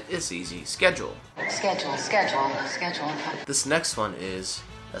got it. It's easy. Schedule. Schedule. This next one is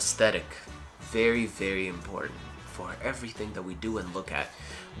aesthetic. Very, very important for everything that we do and look at.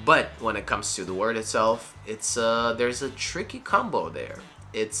 But when it comes to the word itself, it's there's a tricky combo there.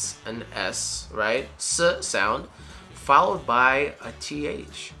 It's an S, right? S sound, followed by a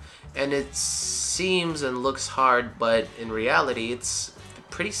TH. And it seems and looks hard, but in reality, it's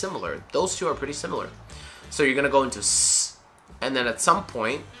pretty similar. Those two are pretty similar. So you're gonna go into S, and then at some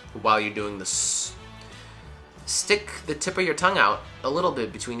point, while you're doing the S, stick the tip of your tongue out a little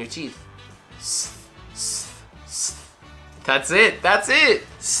bit between your teeth. S, s, s. That's it. That's it.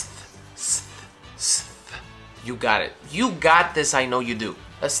 S, s, s. You got it. You got this. I know you do.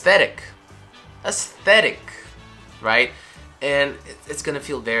 Aesthetic. Aesthetic. Right? And it's gonna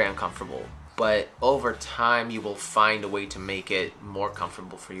feel very uncomfortable. But over time, you will find a way to make it more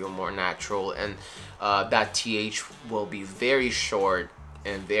comfortable for you, more natural. And that TH will be very short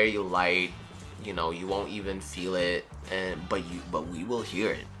and very light. You know, you won't even feel it. But we will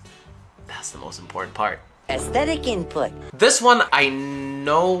hear it. That's the most important part. Aesthetic input. This one, I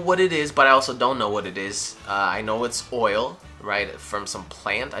know what it is, but I also don't know what it is. I know it's oil, right, from some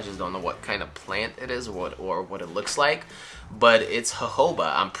plant. I just don't know what kind of plant it is or what it looks like, but it's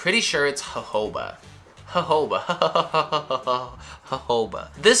jojoba. I'm pretty sure it's jojoba. Jojoba,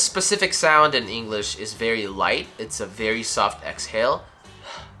 jojoba. This specific sound in English is very light. It's a very soft exhale.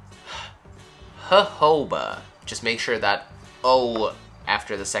 Jojoba. Just make sure that O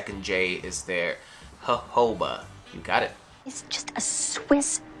after the second J is there. Jojoba. You got it. It's just a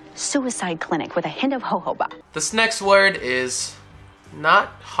Swiss suicide clinic with a hint of jojoba. This next word is not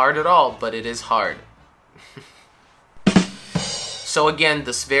hard at all, but it is hard. So again,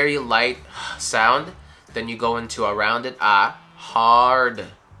 this very light sound, then you go into a rounded ah, hard,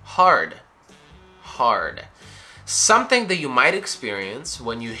 hard, hard. Something that you might experience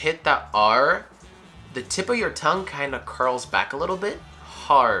when you hit that R, the tip of your tongue kind of curls back a little bit.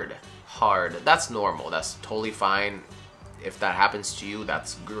 Hard, hard. That's normal. That's totally fine. If that happens to you,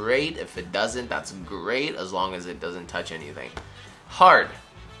 that's great. If it doesn't, that's great, as long as it doesn't touch anything. Hard.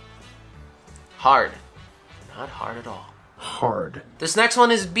 Hard. Not hard at all. Hard. This next one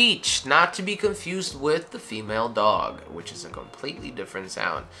is beach, not to be confused with the female dog, which is a completely different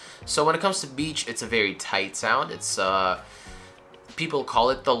sound. So when it comes to beach, it's a very tight sound. It's people call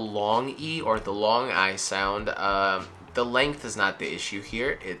it the long E or the long I sound. The length is not the issue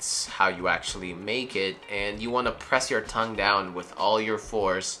here, it's how you actually make it, and you want to press your tongue down with all your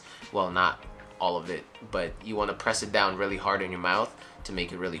force. Well, not all of it, but you want to press it down really hard in your mouth to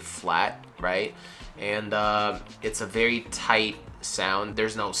make it really flat, right? And it's a very tight sound.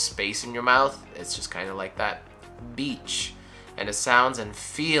 There's no space in your mouth. It's just kind of like that. Beach. And it sounds and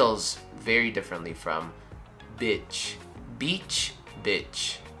feels very differently from bitch. Beach,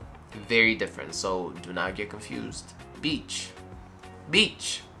 bitch. Very different, so do not get confused. Beach.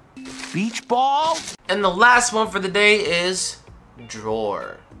 Beach. Beach ball? And the last one for the day is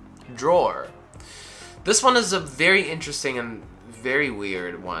drawer. Drawer. This one is a very interesting and very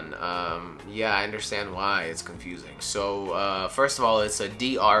weird one. Yeah, I understand why it's confusing. So first of all, it's a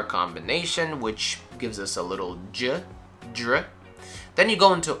DR combination, which gives us a little j, dr. Then you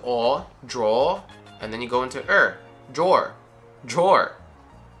go into o, draw, and then you go into drawer, drawer.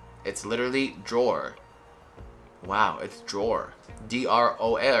 It's literally drawer. Wow, it's drawer.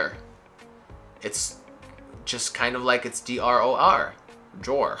 D-R-O-R. It's just kind of like it's D-R-O-R.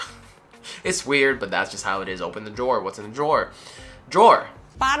 Drawer. It's weird, but that's just how it is. Open the drawer. What's in the drawer? Drawer.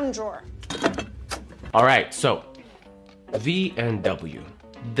 Bottom drawer. All right, so V and W.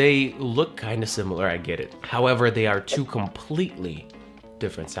 They look kind of similar, I get it. However, they are two completely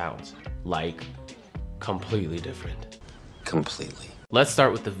different sounds. Like, completely different. Completely. Let's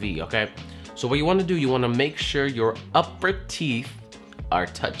start with the V, okay? So what you want to do, you want to make sure your upper teeth are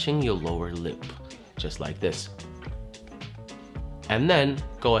touching your lower lip, just like this. And then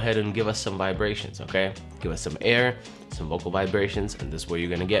go ahead and give us some vibrations, okay? Give us some air, some vocal vibrations, and this is where you're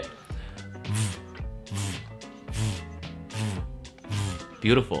gonna get.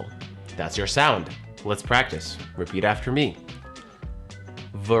 Beautiful. That's your sound. Let's practice. Repeat after me.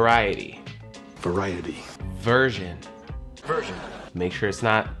 Variety. Variety. Version. Version. Make sure it's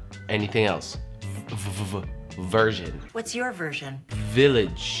not anything else. Version. What's your version?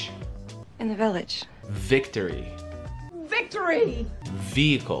 Village. In the village. Victory. Victory!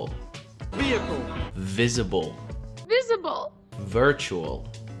 Vehicle. Vehicle. Visible. Visible.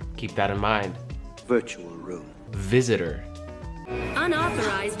 Virtual. Keep that in mind. Virtual room. Visitor.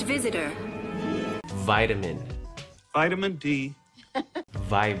 Unauthorized visitor. Vitamin. Vitamin D.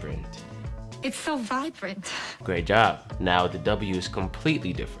 Vibrant. It's so vibrant. Great job. Now the W is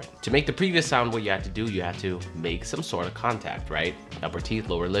completely different. To make the previous sound, what you have to do, you have to make some sort of contact, right? Upper teeth,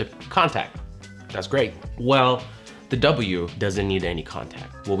 lower lip, contact. That's great. Well, the W doesn't need any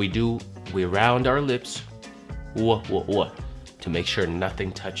contact. What we do, we round our lips, to make sure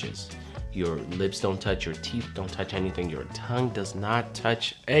nothing touches. Your lips don't touch, your teeth don't touch anything, your tongue does not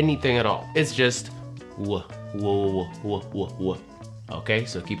touch anything at all. It's just Okay,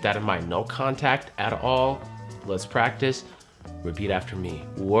 so keep that in mind. No contact at all. Let's practice. Repeat after me.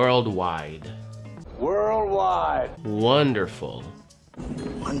 Worldwide. Worldwide. Wonderful.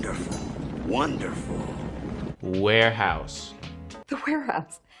 Wonderful. Wonderful. Warehouse. The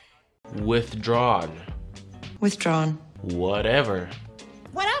warehouse. Withdrawn. Withdrawn. Whatever.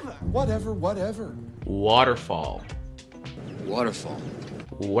 Whatever. Whatever, whatever. Waterfall. Waterfall.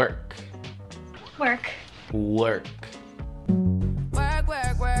 Work. Work. Work. Work,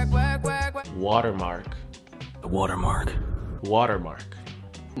 work, work, work, work, work. Watermark. The watermark. Watermark.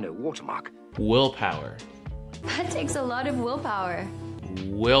 No watermark. Willpower. That takes a lot of willpower.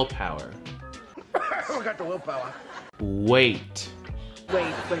 Willpower. Who got the willpower? Wait.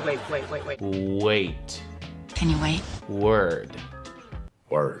 Wait. Wait. Can you wait? Word.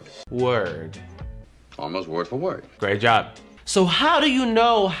 Word. Word. Almost word for word. Great job. So how do you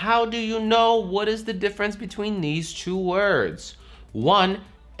know what is the difference between these two words? One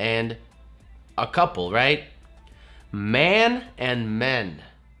and a couple, right? Man and men.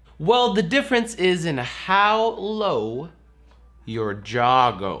 Well, the difference is in how low your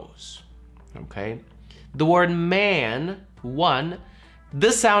jaw goes, okay? The word man, one,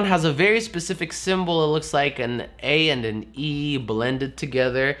 this sound has a very specific symbol. It looks like an A and an E blended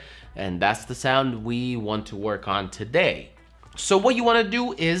together, and that's the sound we want to work on today. So what you want to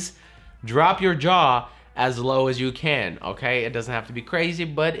do is drop your jaw as low as you can, okay? It doesn't have to be crazy,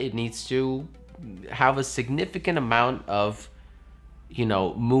 but it needs to have a significant amount of, you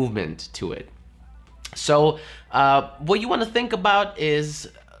know, movement to it. So what you want to think about is,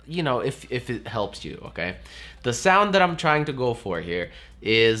 you know, if it helps you, okay? The sound that I'm trying to go for here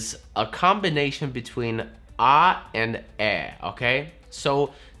is a combination between ah and eh, okay?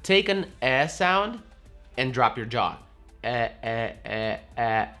 So take an eh sound and drop your jaw. That's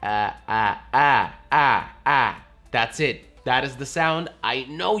it. That is the sound. I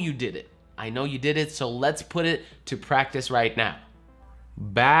know you did it. I know you did it, so let's put it to practice right now.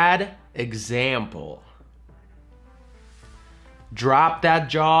 Bad example. Drop that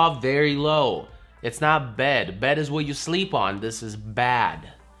jaw very low. It's not bed. Bed is what you sleep on. This is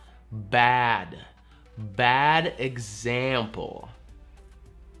bad. Bad. Bad example.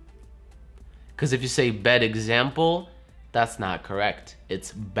 Because if you say bad example, that's not correct.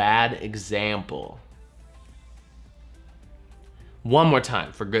 It's bad example. One more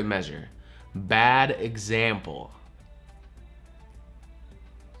time for good measure. Bad example.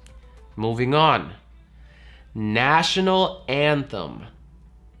 Moving on. National anthem.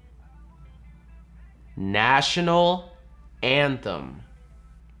 National anthem.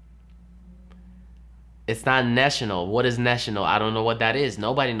 It's not national. What is national? I don't know what that is.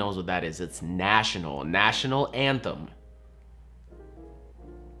 Nobody knows what that is. It's national. National anthem.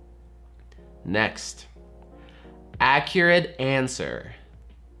 Next. Accurate answer.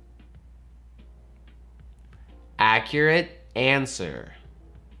 Accurate answer.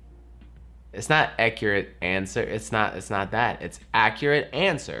 It's not accurate answer. It's not that. It's accurate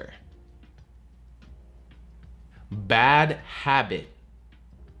answer. Bad habit.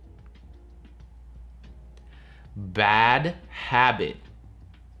 Bad habit.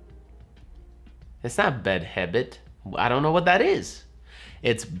 It's not bad habit. I don't know what that is.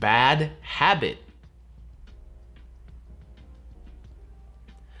 It's bad habit.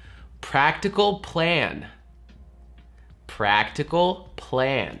 Practical plan. Practical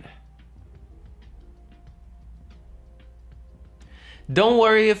plan. Don't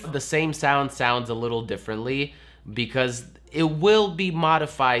worry if the same sound sounds a little differently, because it will be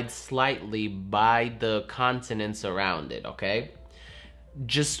modified slightly by the consonants around it, okay?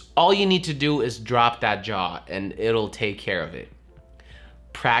 Just all you need to do is drop that jaw and it'll take care of it.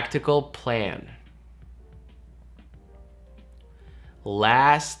 Practical plan.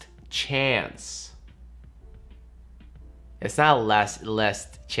 Last chance. It's not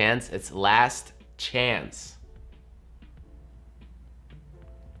last chance, it's last chance.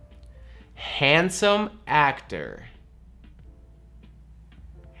 Handsome actor.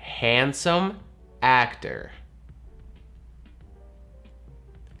 Handsome actor.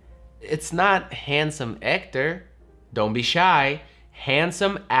 It's not handsome actor. Don't be shy.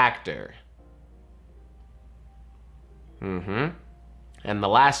 Handsome actor. And the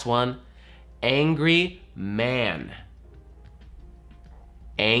last one, angry man.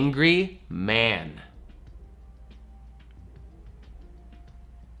 Angry man.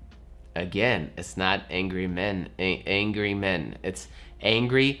 Again, it's not angry men, angry men. It's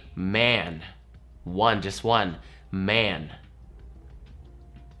angry man. One, just one, man.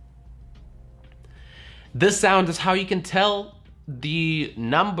 This sound is how you can tell the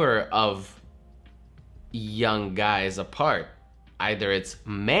number of young guys apart. Either it's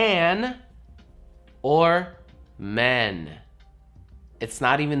man or men. It's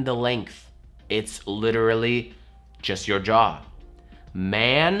not even the length. It's literally just your jaw.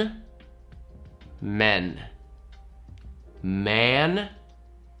 Man, men. Man,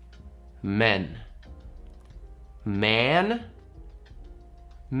 men. Man,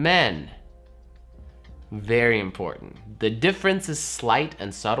 men. Very important. The difference is slight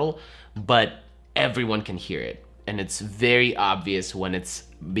and subtle, but everyone can hear it. And it's very obvious when it's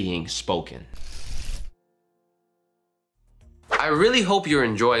being spoken. I really hope you're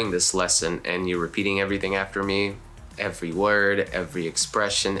enjoying this lesson and you're repeating everything after me. Every word, every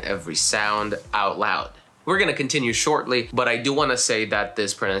expression, every sound out loud. We're gonna continue shortly, but I do wanna say that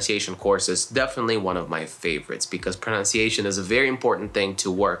this pronunciation course is definitely one of my favorites because pronunciation is a very important thing to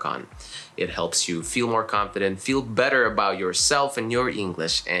work on. It helps you feel more confident, feel better about yourself and your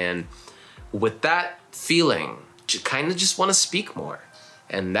English, and with that feeling, you kind of just wanna speak more.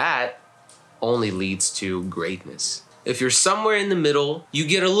 And that only leads to greatness. If you're somewhere in the middle, you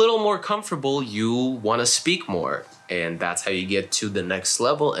get a little more comfortable, you wanna speak more. And that's how you get to the next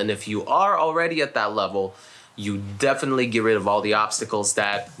level. And if you are already at that level, you definitely get rid of all the obstacles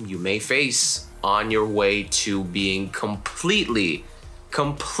that you may face on your way to being completely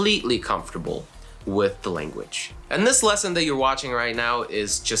comfortable with the language. And this lesson that you're watching right now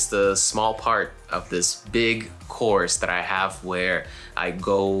is just a small part of this big course that I have where I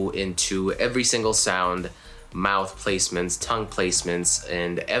go into every single sound, mouth placements, tongue placements,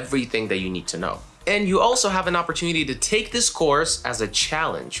 and everything that you need to know. And you also have an opportunity to take this course as a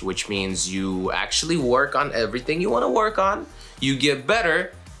challenge, which means you actually work on everything you want to work on, you get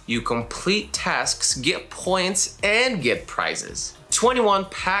better, you complete tasks, get points, and get prizes. 21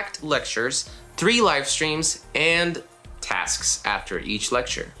 packed lectures, 3 live streams, and tasks after each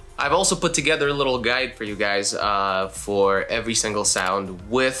lecture. I've also put together a little guide for you guys for every single sound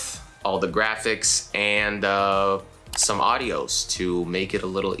with all the graphics and some audios to make it a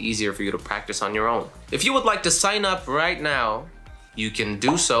little easier for you to practice on your own. If you would like to sign up right now, you can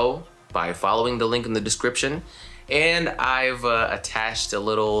do so by following the link in the description. And I've attached a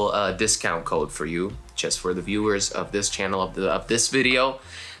little discount code for you, just for the viewers of this channel, of this video,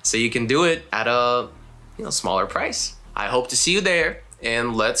 so you can do it at a smaller price. I hope to see you there,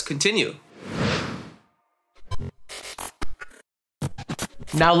 and let's continue.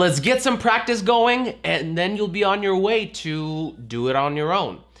 Now let's get some practice going, and then you'll be on your way to do it on your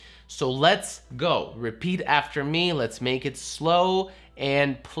own. So let's go. Repeat after me. Let's make it slow,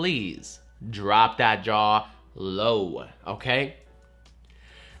 and please drop that jaw low, okay?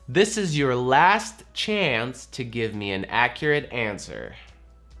 This is your last chance to give me an accurate answer.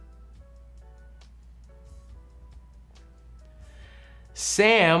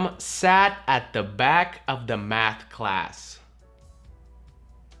 Sam sat at the back of the math class.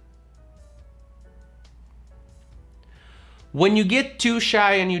 When you get too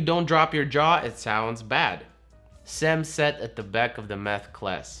shy and you don't drop your jaw, it sounds bad. Sam sat at the back of the math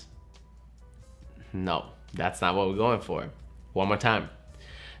class. No, that's not what we're going for. One more time.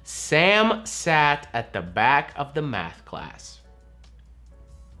 Sam sat at the back of the math class.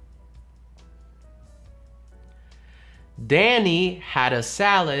 Danny had a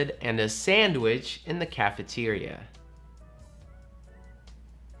salad and a sandwich in the cafeteria.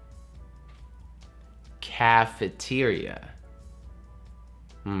 Cafeteria.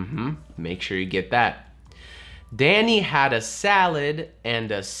 Make sure you get that. Danny had a salad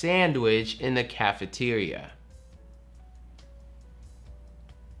and a sandwich in the cafeteria.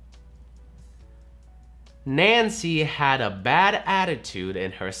 Nancy had a bad attitude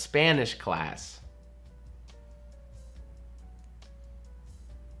in her Spanish class.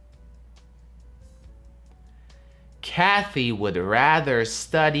 Kathy would rather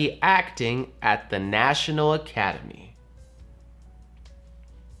study acting at the National Academy.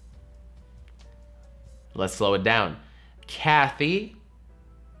 Let's slow it down. Kathy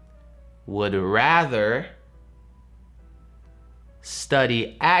would rather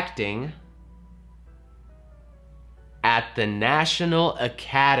study acting at the National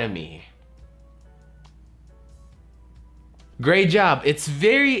Academy. Great job. It's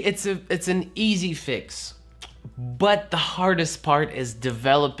an easy fix. But the hardest part is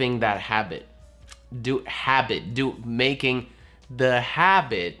developing that habit. Making the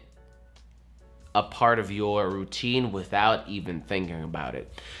habit a part of your routine without even thinking about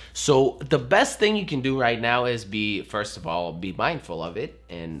it. So the best thing you can do right now is first of all, be mindful of it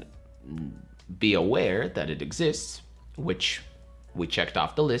and be aware that it exists, which we checked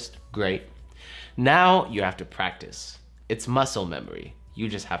off the list. Great. Now you have to practice. It's muscle memory. You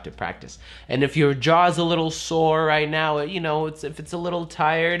just have to practice. And if your jaw is a little sore right now, if it's a little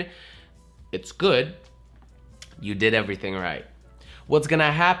tired, it's good. You did everything right. What's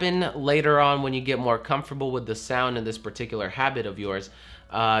gonna happen later on when you get more comfortable with the sound in this particular habit of yours,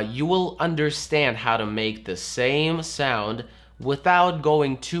 you will understand how to make the same sound without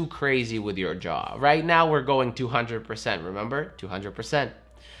going too crazy with your jaw. Right now we're going 200%, remember? 200%.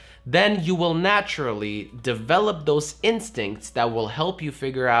 Then you will naturally develop those instincts that will help you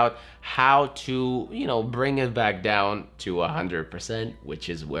figure out how to, bring it back down to 100%, which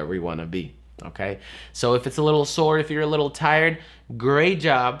is where we wanna be, okay? So if it's a little sore, if you're a little tired, great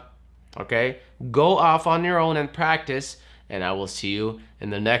job, okay? Go off on your own and practice, and I will see you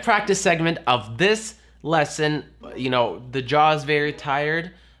in the next practice segment of this lesson. You know, the jaw is very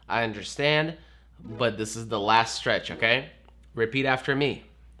tired. I understand, but this is the last stretch, okay? Repeat after me.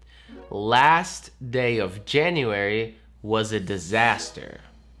 Last day of January was a disaster.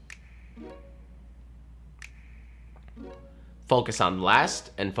 Focus on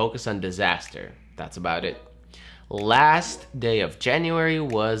last and focus on disaster. That's about it. Last day of January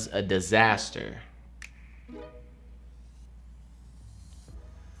was a disaster.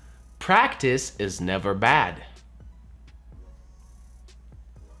 Practice is never bad.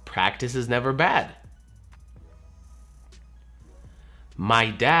 Practice is never bad. My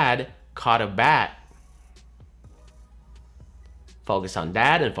dad caught a bat. Focus on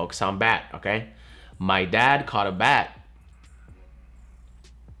dad and focus on bat, okay? My dad caught a bat.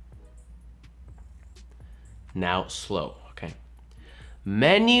 Now slow, okay?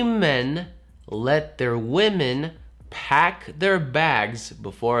 Many men let their women pack their bags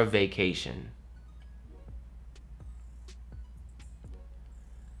before a vacation.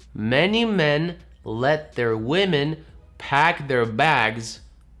 Many men let their women pack their bags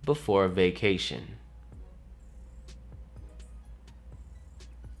before a vacation.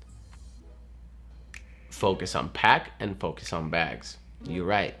 Focus on pack and focus on bags. You're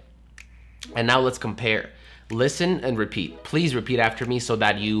right. And now let's compare. Listen and repeat. Please repeat after me so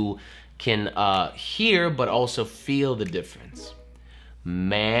that you can hear but also feel the difference.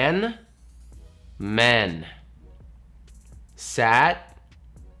 Man, men. Sat,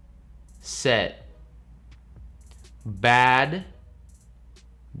 set. Bad,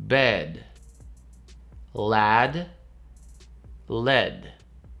 bed. Lad, led.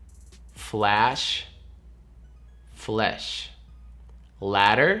 Flash, flesh.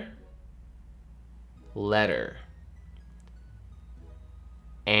 Ladder, letter.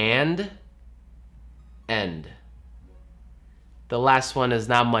 And, end. The last one is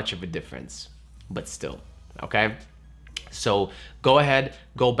not much of a difference, but still, okay? So go ahead,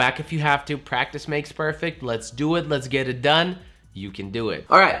 go back if you have to. Practice makes perfect. Let's do it. Let's get it done. You can do it.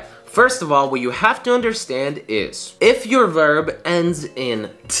 All right, first of all, what you have to understand is if your verb ends in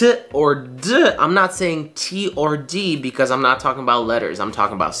t or d, I'm not saying t or d because I'm not talking about letters, I'm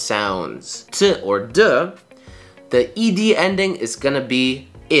talking about sounds. T or d, the ed ending is gonna be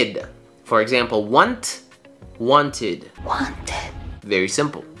id. For example, want, wanted. Wanted. Very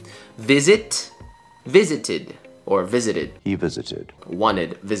simple. Visit, visited, or visited. He visited.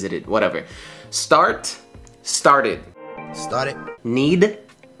 Wanted, visited, whatever. Start, started. Started. Need,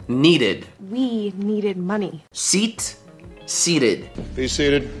 needed. We needed money. Seat, seated. Be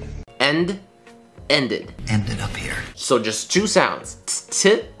seated. End, ended. Ended up here. So just two sounds,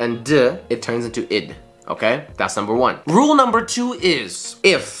 t and d, it turns into id, okay? That's number one. Rule number two is,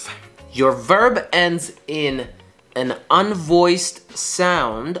 if your verb ends in an unvoiced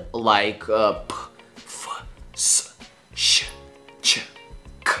sound like p, f, s, sh, ch,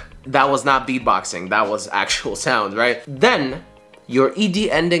 k. That was not beatboxing, that was actual sound, right? Then your ed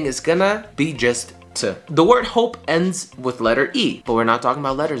ending is gonna be just t. The word hope ends with letter E, but we're not talking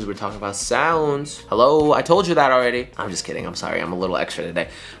about letters, we're talking about sounds. Hello, I told you that already. I'm just kidding, I'm sorry, I'm a little extra today.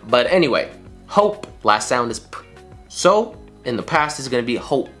 But anyway, hope, last sound is p. So, in the past, it's gonna be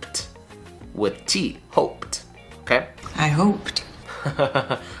hoped with T, hoped, okay? I hoped.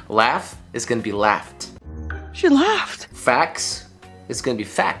 Laugh is gonna be laughed. She laughed. Fax is gonna be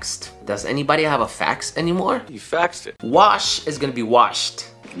faxed. Does anybody have a fax anymore? You faxed it. Wash is gonna be washed.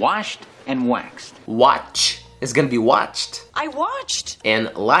 Washed and waxed. Watch is gonna be watched. I watched.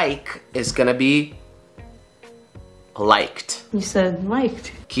 And like is gonna be liked. You said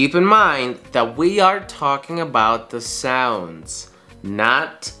liked. Keep in mind that we are talking about the sounds,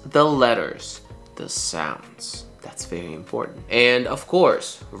 not the letters, the sounds. That's very important. And of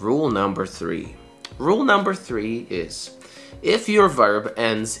course, rule number three. Rule number three is, if your verb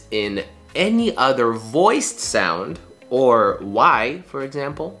ends in any other voiced sound, or Y, for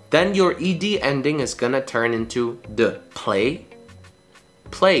example, then your ed ending is gonna turn into d. Play,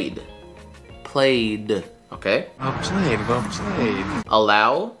 played, played, okay? Well played, well played.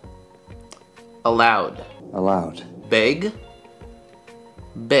 Allow, allowed. Allowed. Beg,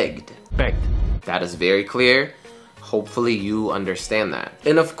 begged. Begged. That is very clear. Hopefully you understand that.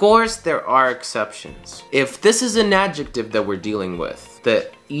 And of course, there are exceptions. If this is an adjective that we're dealing with, the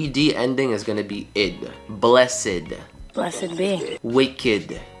ed ending is gonna be id. Blessed. Blessed be.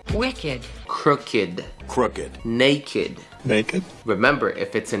 Wicked. Wicked. Crooked. Crooked. Naked. Naked. Remember,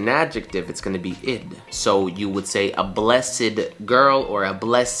 if it's an adjective, it's gonna be id. So you would say a blessed girl or a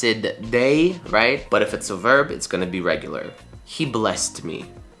blessed day, right? But if it's a verb, it's gonna be regular. He blessed me.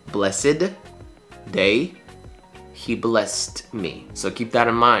 Blessed day. he blessed me. So keep that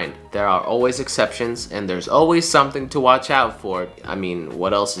in mind. There are always exceptions and there's always something to watch out for. I mean,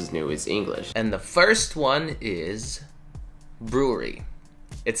 what else is new? It's English. And the first one is brewery.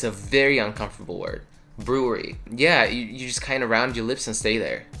 It's a very uncomfortable word. Brewery. Yeah, you just kind of round your lips and stay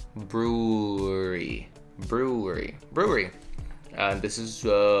there. Brewery. Brewery. Brewery. This is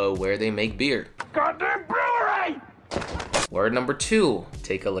where they make beer. Goddamn brewery! Word number 2.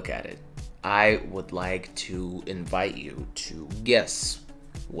 Take a look at it. I would like to invite you to guess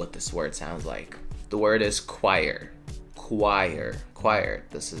what this word sounds like. The word is choir. Choir. Choir.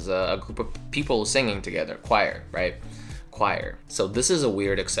 This is a group of people singing together. Choir, right? Choir. So this is a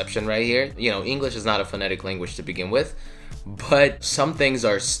weird exception right here. You know, English is not a phonetic language to begin with, but some things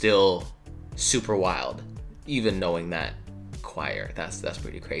are still super wild, even knowing that. Choir. That's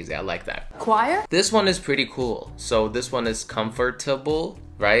pretty crazy. I like that. Choir? This one is pretty cool. So this one is comfortable,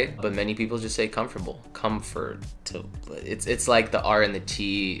 right? But many people just say comfortable. Comfortable. It's like the R and the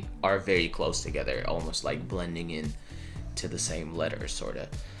T are very close together, almost like blending in to the same letter, sort of.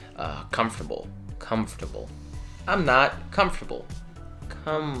 Comfortable. Comfortable. I'm not comfortable.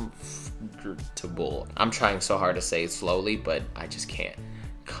 Comfortable. I'm trying so hard to say it slowly, but I just can't.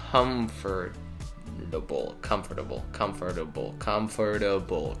 Comfortable, comfortable, comfortable,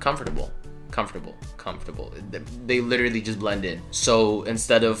 comfortable, comfortable, comfortable, comfortable. They literally just blend in. So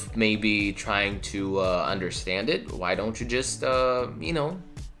instead of maybe trying to understand it, why don't you just, you know,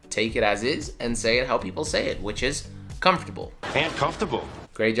 take it as is and say it how people say it, which is comfortable. And comfortable.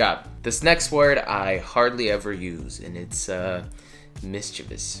 Great job. This next word I hardly ever use, and it's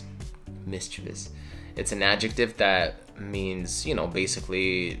mischievous. Mischievous. It's an adjective that means, you know,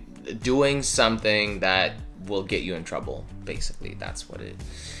 basically doing something that will get you in trouble. Basically, that's what it,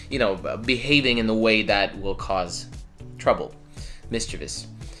 you know, behaving in the way that will cause trouble. Mischievous.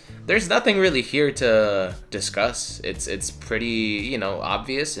 There's nothing really here to discuss. It's pretty, you know,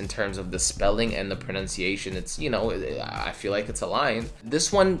 obvious in terms of the spelling and the pronunciation. It's, you know, I feel like it's aligned.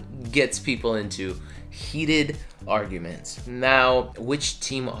 This one gets people into heated arguments. Now, which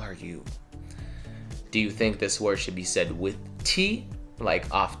team are you? Do you think this word should be said with T, like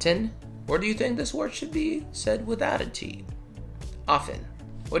often? Or do you think this word should be said without a T? Often.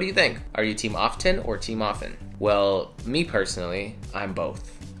 What do you think? Are you team often or team often? Well, me personally, I'm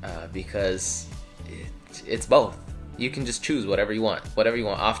both. Because it's both. You can just choose whatever you want. Whatever you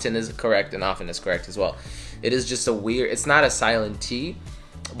want. Often is correct and often is correct as well. It is just a weird, it's not a silent T,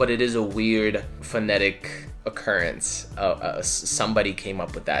 but it is a weird phonetic occurrence. Somebody came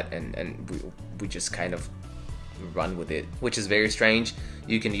up with that and we just kind of run with it, which is very strange.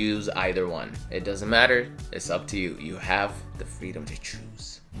 You can use either one. It doesn't matter. It's up to you. You have the freedom to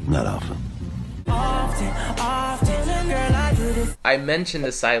choose. Not often. I mentioned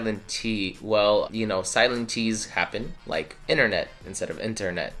the silent T. Well, you know, silent T's happen, like internet instead of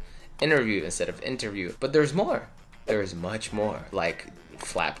internet, interview instead of interview. But there's more. There's much more. Like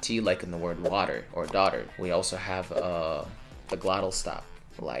flap T, like in the word water or daughter. We also have the glottal stop,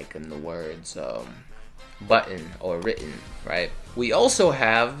 like in the words button or written, right? We also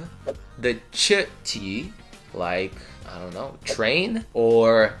have the ch T, like, I don't know, train,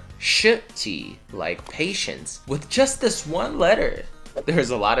 or sh T, like patience. With just this one letter,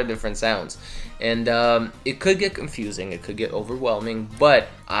 there's a lot of different sounds. And it could get confusing, it could get overwhelming, but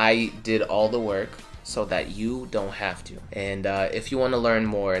I did all the work so that you don't have to. And if you want to learn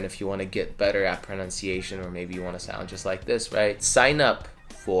more and if you want to get better at pronunciation, or maybe you want to sound just like this, right? Sign up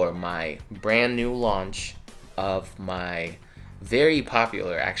for my brand new launch of my very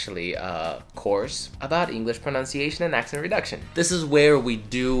popular, actually, course about English pronunciation and accent reduction. This is where we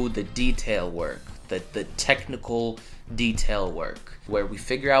do the detail work, the technical detail work, where we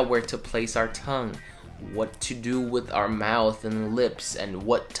figure out where to place our tongue, what to do with our mouth and lips, and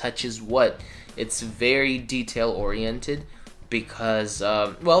what touches what. It's very detail oriented because,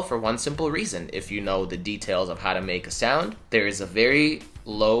 well, for one simple reason. If you know the details of how to make a sound, there is a very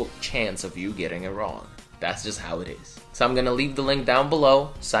low chance of you getting it wrong. That's just how it is. So I'm gonna leave the link down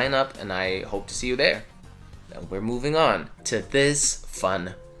below, sign up, and I hope to see you there. Now we're moving on to this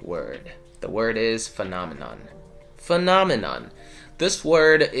fun word. The word is phenomenon. Phenomenon. This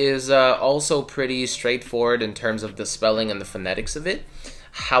word is also pretty straightforward in terms of the spelling and the phonetics of it.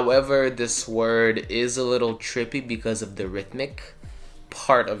 However, this word is a little trippy because of the rhythmic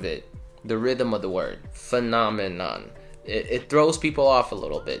part of it, the rhythm of the word. Phenomenon. It throws people off a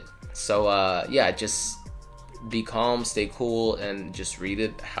little bit. So yeah, just be calm, stay cool, and just read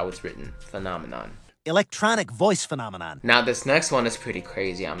it how it's written. Phenomenon. Electronic voice phenomenon. Now this next one is pretty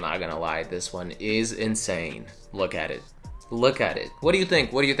crazy, I'm not gonna lie. This one is insane. Look at it. Look at it. What do you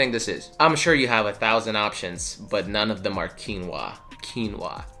think? What do you think this is? I'm sure you have 1,000 options, but none of them are quinoa.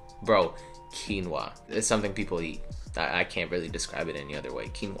 Quinoa. Bro, quinoa. It's something people eat. I can't really describe it any other way.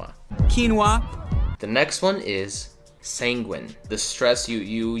 Quinoa. Quinoa. The next one is sanguine. The stress,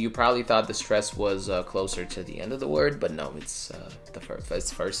 you probably thought the stress was closer to the end of the word, but no, it's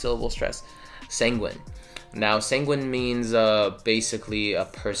it's first syllable stress. Sanguine. Now, sanguine means basically a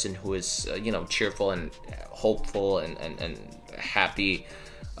person who is, you know, cheerful and hopeful and happy,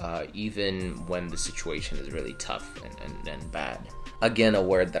 even when the situation is really tough and bad. Again, a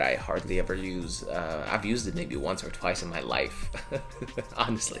word that I hardly ever use. I've used it maybe once or twice in my life,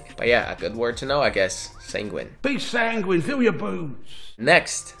 honestly. But yeah, a good word to know, I guess. Sanguine. Be sanguine, fill your boots.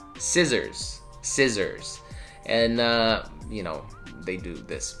 Next, scissors. Scissors. And, you know, they do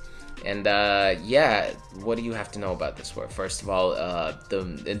this. And yeah, what do you have to know about this word? First of all,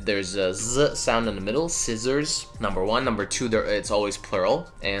 there's a z sound in the middle, scissors, number one. Number two, it's always plural,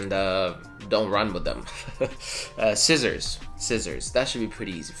 and don't run with them. Scissors, scissors, that should be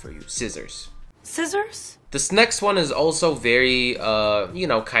pretty easy for you, scissors. Scissors? This next one is also very, you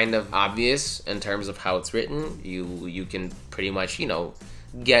know, kind of obvious in terms of how it's written. You can pretty much, you know,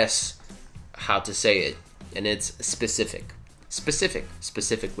 guess how to say it, and it's specific. Specific,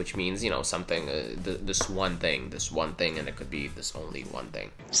 which means, you know, something, this one thing, and it could be this only one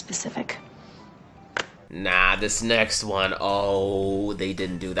thing. Specific. Nah, this next one, oh, they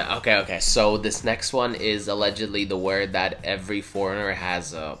didn't do that. Okay, so this next one is allegedly the word that every foreigner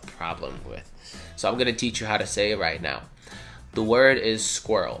has a problem with. So I'm gonna teach you how to say it right now. The word is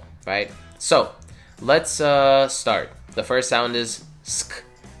squirrel, right? So, let's start. The first sound is sk,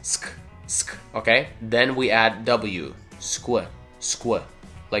 okay? Then we add W. Squ,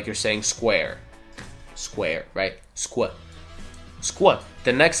 like you're saying square, right? Squ.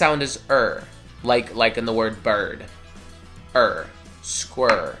 The next sound is like in the word bird.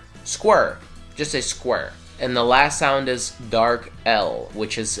 Squir, just say square. And the last sound is dark L,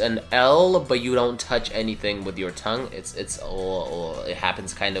 which is an L, but you don't touch anything with your tongue. It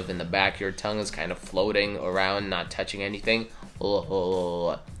happens kind of in the back. Your tongue is kind of floating around, not touching anything.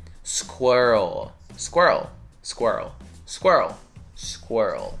 Squirrel.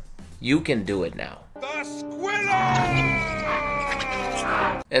 You can do it now. The squirrel!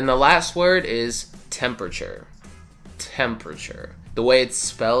 And the last word is temperature. The way it's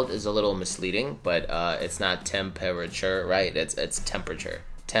spelled is a little misleading, but it's not temperature, right? It's temperature.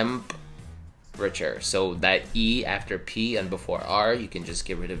 Temperature. So that E after P and before R, you can just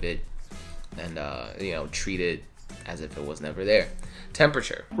get rid of it and you know, treat it as if it was never there.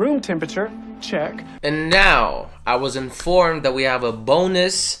 Temperature. Room temperature, check. And now, I was informed that we have a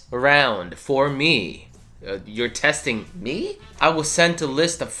bonus round for me. You're testing me? I was sent a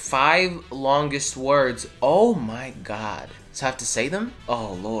list of 5 longest words. Oh my god. So I have to say them?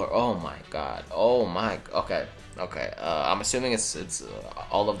 Oh lord, oh my god. Okay. I'm assuming it's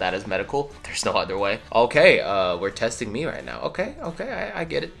all of that is medical. There's no other way. Okay, we're testing me right now. Okay, I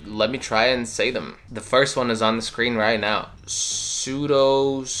get it. Let me try and say them. The first one is on the screen right now.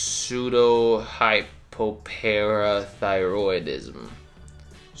 Pseudo-hypoparathyroidism.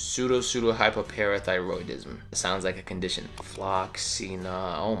 Pseudo-hypoparathyroidism. It sounds like a condition.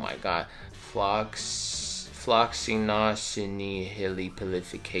 Floxina, oh my god.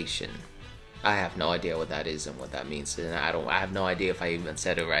 Floxinosinihilipilification. I have no idea what that is and what that means, and I have no idea if I even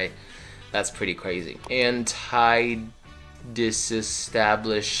said it right. That's pretty crazy.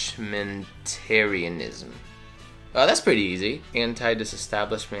 Anti-disestablishmentarianism. Oh, that's pretty easy.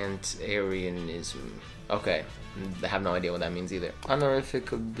 Anti-disestablishmentarianism. Okay, I have no idea what that means either.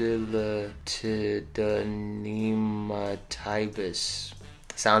 Honorific ability.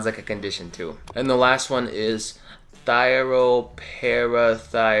 Sounds like a condition too. And the last one is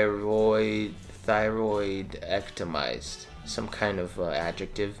thyroparathyroidectomized. Some kind of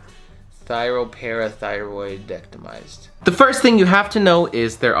adjective. Thyroparathyroidectomized. The first thing you have to know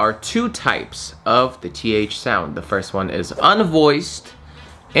is there are 2 types of the TH sound. The first one is unvoiced,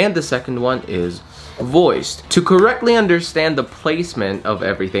 and the second one is voiced. To correctly understand the placement of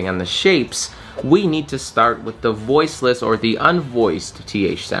everything and the shapes, we need to start with the voiceless or the unvoiced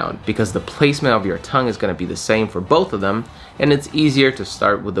TH sound, because the placement of your tongue is going to be the same for both of them, and it's easier to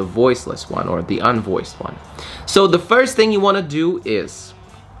start with the voiceless one or the unvoiced one. So the first thing you want to do is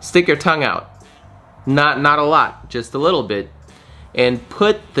stick your tongue out. Not a lot, just a little bit, and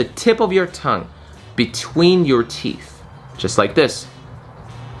put the tip of your tongue between your teeth, just like this.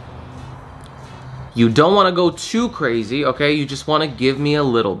 You don't want to go too crazy, okay? You just want to give me a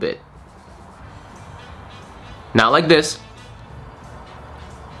little bit. Not like this,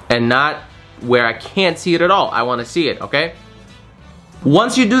 and not where I can't see it at all. I want to see it, okay?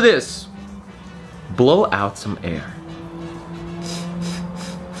 Once you do this, blow out some air.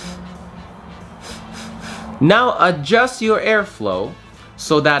 Now adjust your airflow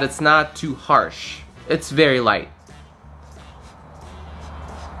so that it's not too harsh. It's very light.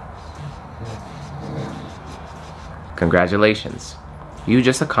 Congratulations. You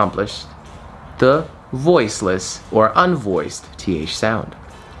just accomplished the voiceless or unvoiced TH sound.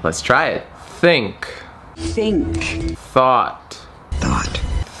 Let's try it. Think. Think. Thought. Thought.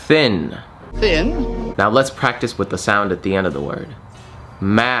 Thin. Thin. Now let's practice with the sound at the end of the word.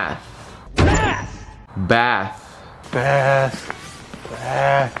 Math. Math. Bath. Bath.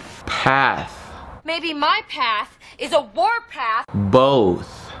 Bath. Path. Maybe my path is a warpath.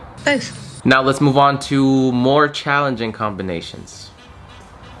 Both. Both. Now let's move on to more challenging combinations.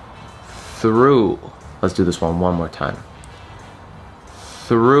 Through. Let's do this one more time.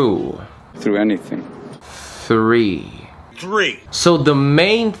 Through. Through anything. Three. So the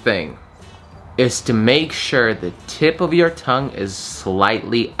main thing is to make sure the tip of your tongue is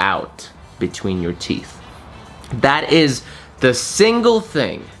slightly out between your teeth. That is the single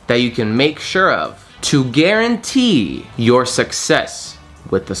thing that you can make sure of to guarantee your success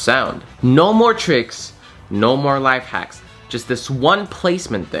with the sound. No more tricks, no more life hacks. Just this one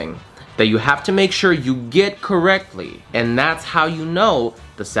placement thing that you have to make sure you get correctly, and that's how you know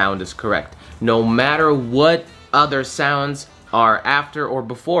the sound is correct, no matter what other sounds are after or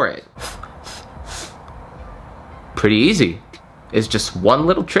before it. Pretty easy. It's just one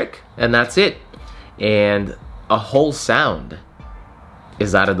little trick and that's it, and a whole sound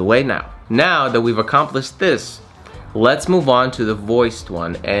is out of the way now. Now that we've accomplished this, let's move on to the voiced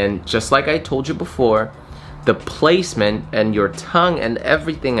one. And just like I told you before, the placement and your tongue and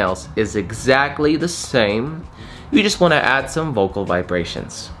everything else is exactly the same. You just want to add some vocal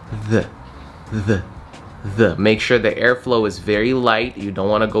vibrations. The. Make sure the airflow is very light. You don't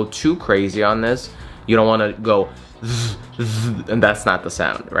want to go too crazy on this. You don't want to go and that's not the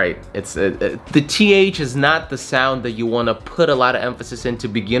sound, right? It's the TH is not the sound that you want to put a lot of emphasis in to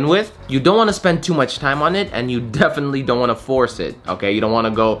begin with. You don't want to spend too much time on it, and you definitely don't want to force it, okay? You don't want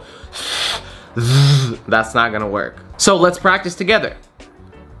to go that's not gonna work. So let's practice together.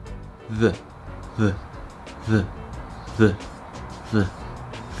 The.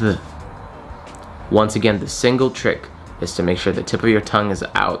 Once again, the single trick is to make sure the tip of your tongue is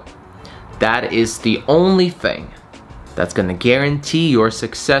out. That is the only thing that's gonna guarantee your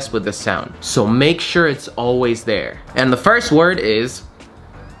success with the sound. So make sure it's always there. And the first word is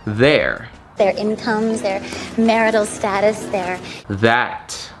there. Their incomes, their marital status, their...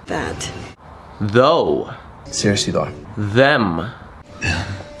 That. That. Though. Seriously though. Them.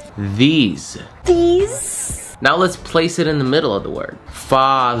 These. These. Now let's place it in the middle of the word.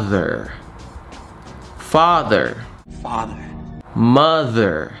 Father. Father. Father.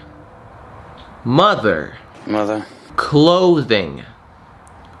 Mother. Mother. Mother. Clothing.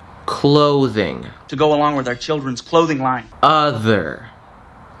 Clothing. To go along with our children's clothing line. Other.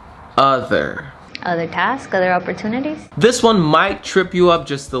 Other. Other tasks, other opportunities. This one might trip you up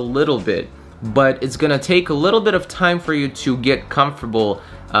just a little bit, but it's gonna take a little bit of time for you to get comfortable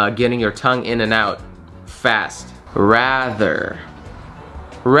getting your tongue in and out fast. Rather.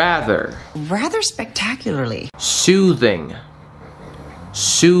 Rather. Rather spectacularly. Soothing.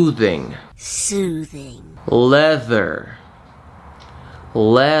 Soothing. Soothing. Leather.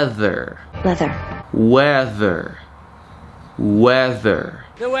 Leather. Leather. Weather. Weather.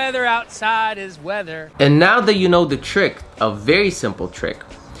 The weather outside is weather. And now that you know the trick, a very simple trick,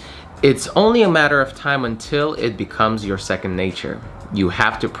 it's only a matter of time until it becomes your second nature. You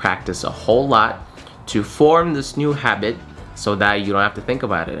have to practice a whole lot to form this new habit so that you don't have to think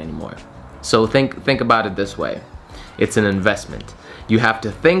about it anymore. So think about it this way. It's an investment. You have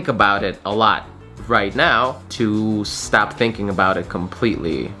to think about it a lot right now to stop thinking about it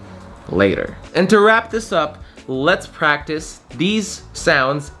completely later. And to wrap this up, let's practice these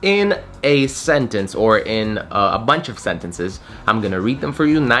sounds in a sentence or in a bunch of sentences. I'm gonna read them for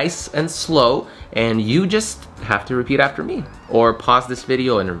you nice and slow, and you just have to repeat after me or pause this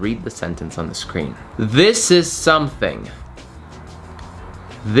video and read the sentence on the screen. This is something.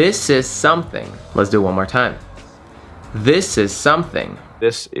 This is something. Let's do it one more time. This is something.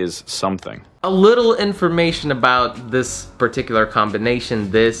 This is something. A little information about this particular combination.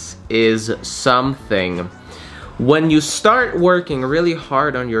 This is something. When you start working really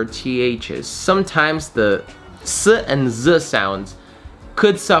hard on your THs, sometimes the S and Z sounds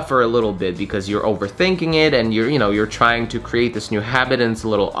could suffer a little bit because you're overthinking it and you're trying to create this new habit and it's a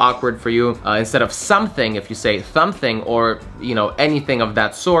little awkward for you. Instead of something, if you say something or anything of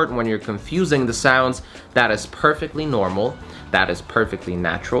that sort when you're confusing the sounds, that is perfectly normal. That is perfectly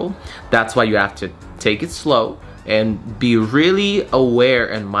natural. That's why you have to take it slow and be really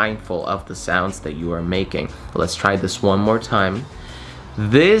aware and mindful of the sounds that you are making. Let's try this one more time.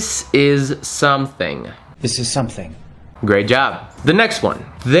 This is something. This is something. Great job. The next one.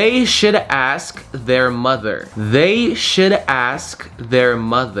 They should ask their mother. They should ask their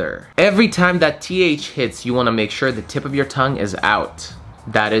mother. Every time that TH hits, you want to make sure the tip of your tongue is out.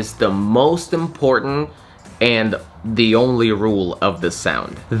 That is the most important and the only rule of the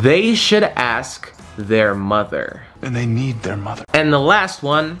sound. They should ask their mother. And they need their mother. And the last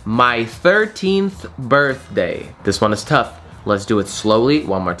one, my 13th birthday. This one is tough. Let's do it slowly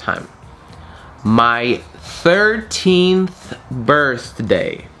one more time. My 13th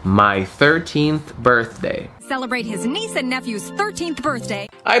birthday. My 13th birthday. Celebrate his niece and nephew's 13th birthday.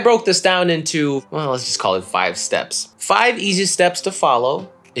 I broke this down into, well, let's just call it 5 steps. 5 easy steps to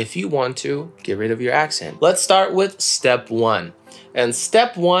follow if you want to get rid of your accent. Let's start with step 1. And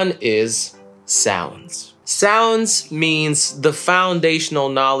step 1 is sounds. Sounds means the foundational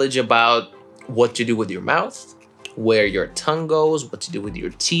knowledge about what to do with your mouth, where your tongue goes, what to do with your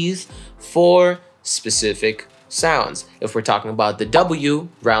teeth for specific sounds. If we're talking about the W,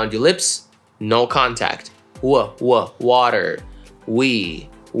 round your lips, no contact. Water, we,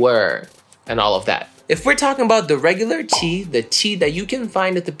 were, and all of that. If we're talking about the regular T, the T that you can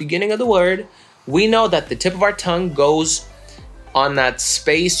find at the beginning of the word, we know that the tip of our tongue goes on that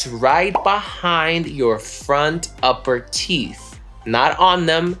space right behind your front upper teeth. Not on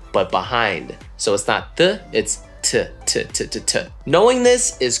them, but behind. So it's not the, it's t. Knowing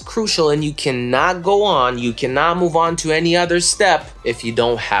this is crucial, and you cannot go on, you cannot move on to any other step if you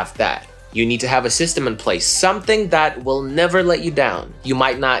don't have that. You need to have a system in place, something that will never let you down. You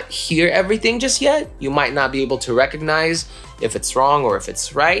might not hear everything just yet. You might not be able to recognize if it's wrong or if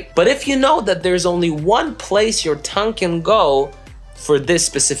it's right. But if you know that there's only one place your tongue can go for this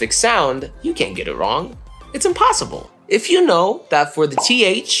specific sound, you can't get it wrong. It's impossible. If you know that for the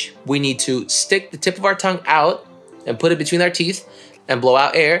TH, we need to stick the tip of our tongue out and put it between our teeth and blow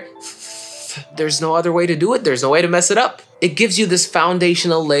out air, there's no other way to do it. There's no way to mess it up. It gives you this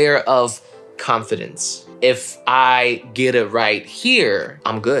foundational layer of confidence. If I get it right here,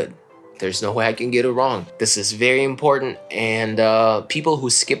 I'm good. There's no way I can get it wrong. This is very important, and people who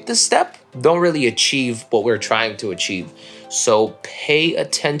skip this step don't really achieve what we're trying to achieve. So pay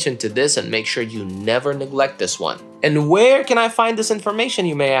attention to this and make sure you never neglect this one. And where can I find this information,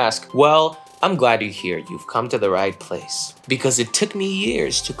 you may ask? Well, I'm glad you're here. You've come to the right place, because it took me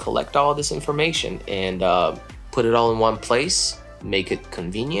years to collect all this information and put it all in one place, make it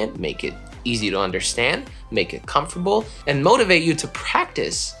convenient, make it easy to understand, make it comfortable, and motivate you to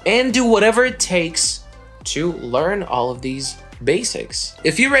practice and do whatever it takes to learn all of these basics.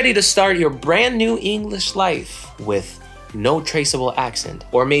 If you're ready to start your brand new English life with no traceable accent,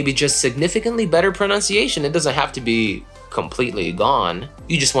 or maybe just significantly better pronunciation, it doesn't have to be completely gone.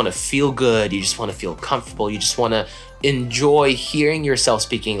 You just want to feel good, you just want to feel comfortable, you just want to enjoy hearing yourself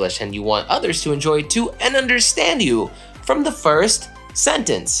speak English, and you want others to enjoy it too and understand you from the first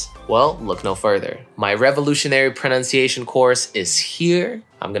sentence. Well, look no further. My revolutionary pronunciation course is here.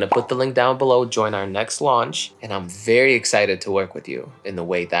 I'm gonna put the link down below, join our next launch, and I'm very excited to work with you in the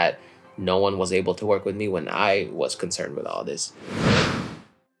way that no one was able to work with me when I was concerned with all this.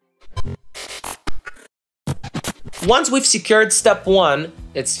 Once we've secured step 1,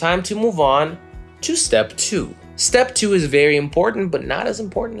 it's time to move on to step 2. Step 2 is very important, but not as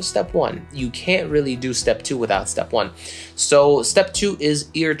important as step 1. You can't really do step 2 without step 1. So step 2 is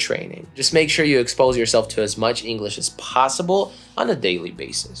ear training. Just make sure you expose yourself to as much English as possible on a daily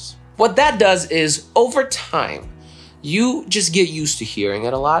basis. What that does is, over time, you just get used to hearing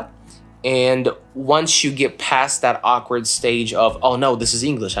it a lot. And once you get past that awkward stage of, oh no, this is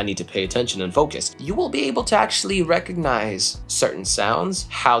English, I need to pay attention and focus, you will be able to actually recognize certain sounds,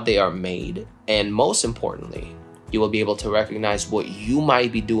 how they are made, and most importantly, you will be able to recognize what you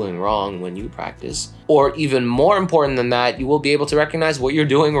might be doing wrong when you practice. Or even more important than that, you will be able to recognize what you're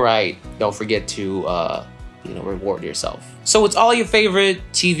doing right. Don't forget to reward yourself. So it's all your favorite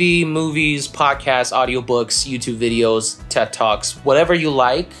TV, movies, podcasts, audiobooks, YouTube videos, TED Talks, whatever you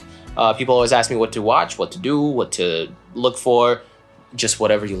like. People always ask me what to watch, what to do, what to look for, just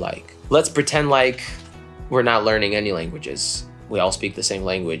whatever you like. Let's pretend like we're not learning any languages. We all speak the same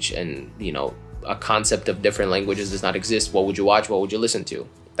language, and a concept of different languages does not exist. What would you watch? What would you listen to?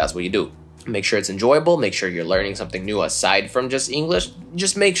 That's what you do. Make sure it's enjoyable. Make sure you're learning something new aside from just English.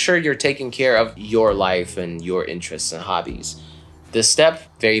 Just make sure you're taking care of your life and your interests and hobbies. This step,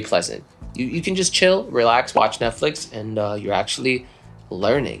 very pleasant. You can just chill, relax, watch Netflix, and you're actually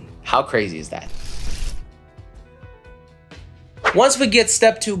learning. How crazy is that? Once we get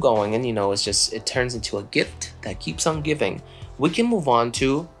step 2 going, and it turns into a gift that keeps on giving, we can move on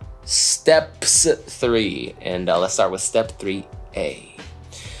to steps 3. And let's start with step 3A.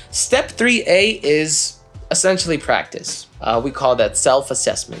 Step 3A is essentially practice. We call that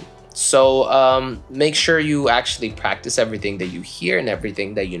self-assessment. So make sure you actually practice everything that you hear and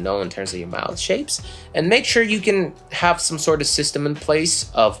everything that you know in terms of your mouth shapes. And make sure you can have some sort of system in place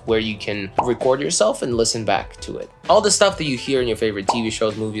of where you can record yourself and listen back to it. All the stuff that you hear in your favorite TV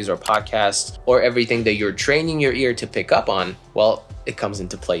shows, movies, or podcasts, or everything that you're training your ear to pick up on, well, it comes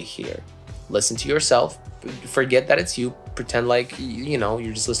into play here. Listen to yourself. Forget that it's you. Pretend like,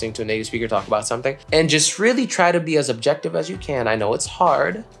 you're just listening to a native speaker talk about something. And just really try to be as objective as you can. I know it's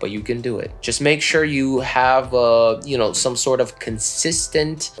hard, but you can do it. Just make sure you have, some sort of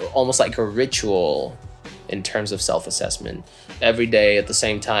consistent, almost like a ritual in terms of self-assessment. Every day at the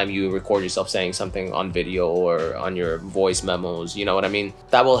same time, you record yourself saying something on video or on your voice memos, you know what I mean?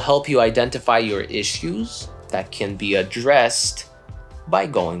 That will help you identify your issues that can be addressed by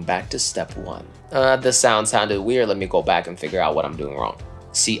going back to step 1. This sounded weird. Let me go back and figure out what I'm doing wrong.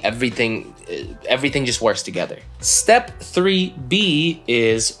 See, everything just works together. Step 3B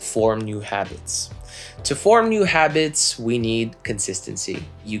is form new habits. To form new habits, we need consistency.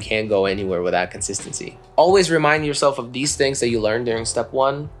 You can't go anywhere without consistency. Always remind yourself of these things that you learned during step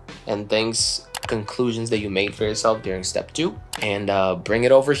 1 and conclusions that you made for yourself during step 2, and bring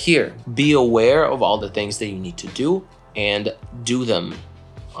it over here. Be aware of all the things that you need to do and do them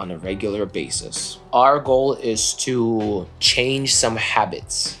on a regular basis. Our goal is to change some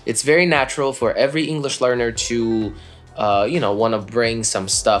habits. It's very natural for every English learner to want to bring some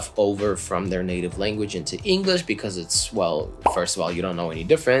stuff over from their native language into English because it's, well, first of all, you don't know any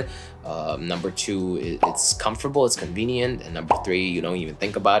different. Number 2, it's comfortable, it's convenient. And number 3, you don't even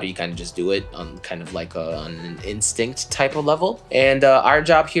think about it. You kind of just do it on kind of like on an instinct type of level. And our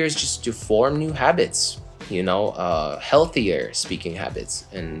job here is just to form new habits. Healthier speaking habits,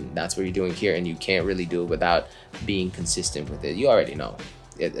 and that's what you're doing here. And you can't really do it without being consistent with it. You already know.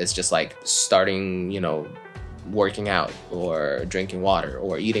 It's just like starting, working out or drinking water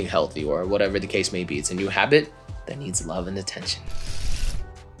or eating healthy or whatever the case may be. It's a new habit that needs love and attention.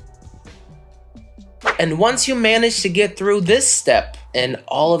 And once you manage to get through this step and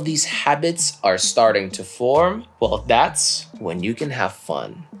all of these habits are starting to form, well, that's when you can have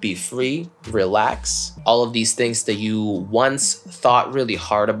fun. Be free, relax. All of these things that you once thought really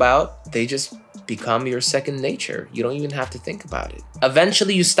hard about, they just become your second nature. You don't even have to think about it.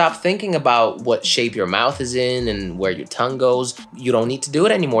 Eventually, you stop thinking about what shape your mouth is in and where your tongue goes. You don't need to do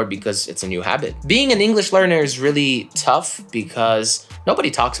it anymore because it's a new habit. Being an English learner is really tough because nobody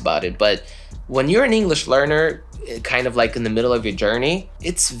talks about it, but when you're an English learner, kind of like in the middle of your journey,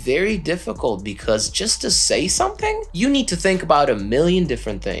 it's very difficult because just to say something, you need to think about a million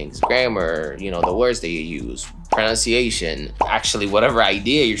different things. Grammar, the words that you use, pronunciation, actually whatever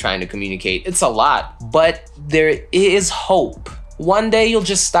idea you're trying to communicate. It's a lot, but there is hope. One day you'll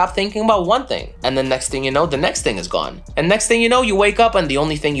just stop thinking about one thing, and the next thing you know, the next thing is gone. And next thing you know, you wake up and the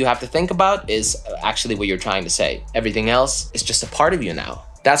only thing you have to think about is actually what you're trying to say. Everything else is just a part of you now.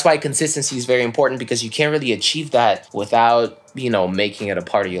 That's why consistency is very important, because you can't really achieve that without, making it a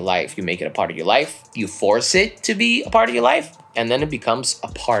part of your life. You make it a part of your life, you force it to be a part of your life, and then it becomes a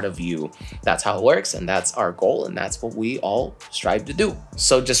part of you. That's how it works, and that's our goal, and that's what we all strive to do.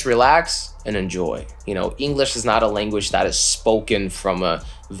 So just relax and enjoy. English is not a language that is spoken from a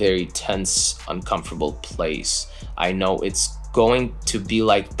very tense, uncomfortable place. I know it's going to be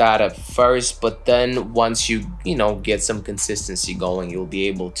like that at first, but then once you get some consistency going, you'll be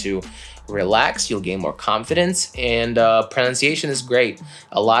able to relax, you'll gain more confidence, and pronunciation is great.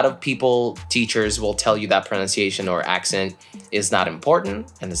 A lot of teachers will tell you that pronunciation or accent is not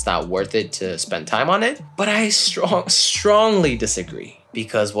important and it's not worth it to spend time on it, but I strongly disagree.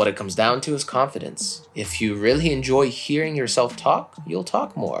 Because what it comes down to is confidence. If you really enjoy hearing yourself talk, you'll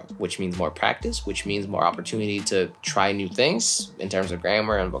talk more, which means more practice, which means more opportunity to try new things in terms of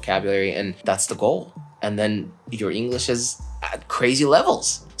grammar and vocabulary, and that's the goal. And then your English is at crazy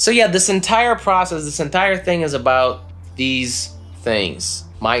levels. So yeah, this entire process, this entire thing is about these things.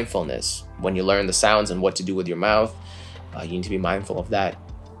 Mindfulness. When you learn the sounds and what to do with your mouth, you need to be mindful of that.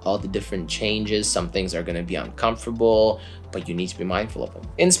 All the different changes, some things are going to be uncomfortable, but you need to be mindful of them.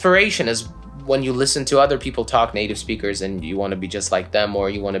 Inspiration is when you listen to other people talk, native speakers, and you want to be just like them, or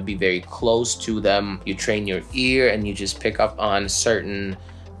you want to be very close to them, you train your ear and you just pick up on certain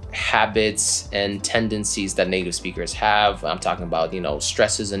habits and tendencies that native speakers have. I'm talking about, you know,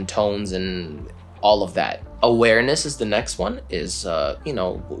 stresses and tones and all of that. Awareness is the next one, is, you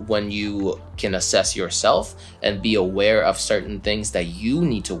know, when you can assess yourself and be aware of certain things that you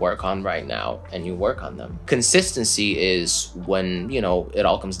need to work on right now, and you work on them. Consistency is when, you know, it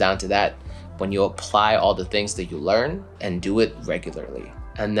all comes down to that, when you apply all the things that you learn and do it regularly.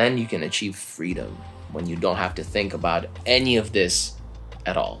 And then you can achieve freedom when you don't have to think about any of this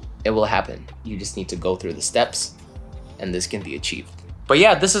at all. It will happen. You just need to go through the steps and this can be achieved. But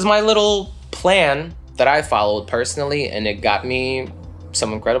yeah, this is my little plan that I followed personally, and it got me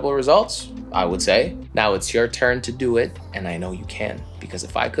some incredible results, I would say. Now it's your turn to do it, and I know you can, because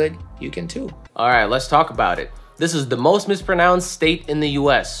if I could, you can too. All right, let's talk about it. This is the most mispronounced state in the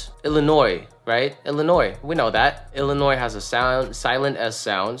US, Illinois, right? Illinois, we know that. Illinois has a sound, silent S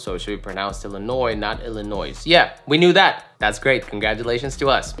sound, so it should be pronounced Illinois, not Illinois. Yeah, we knew that. That's great, congratulations to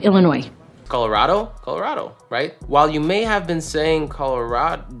us. Illinois. Colorado, Colorado, right? While you may have been saying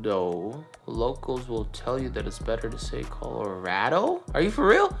Colorado, locals will tell you that it's better to say Colorado. Are you for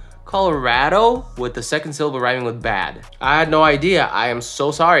real? Colorado with the second syllable rhyming with bad. I had no idea. I am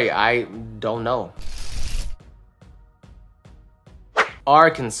so sorry. I don't know.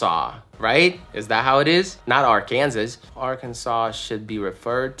 Arkansas, right? Is that how it is? Not Arkansas. Arkansas should be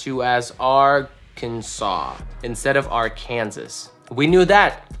referred to as Arkansas instead of Arkansas. We knew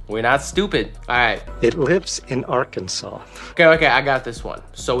that. We're not stupid. All right. It lives in Arkansas. Okay, I got this one.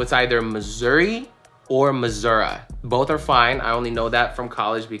 So it's either Missouri or Missouri. Both are fine. I only know that from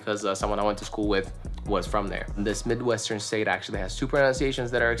college because someone I went to school with was from there. This Midwestern state actually has two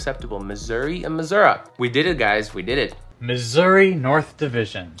pronunciations that are acceptable, Missouri and Missouri. We did it, guys. We did it. Missouri North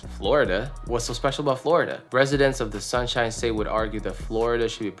Division. Florida? What's so special about Florida? Residents of the Sunshine State would argue that Florida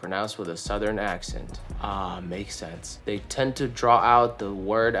should be pronounced with a southern accent. Ah, makes sense. They tend to draw out the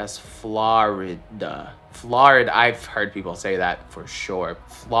word as Florida. Florida, I've heard people say that for sure.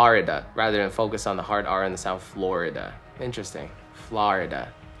 Florida, rather than focus on the hard R and the sound Florida. Interesting.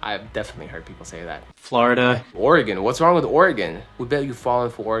 Florida. I've definitely heard people say that. Florida. Oregon. What's wrong with Oregon? We bet you've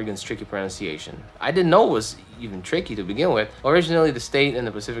fallen for Oregon's tricky pronunciation. I didn't know it was even tricky to begin with. Originally, the state in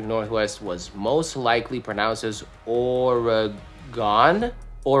the Pacific Northwest was most likely pronounced as Oregon.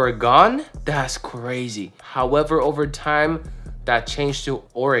 Oregon? That's crazy. However, over time, that changed to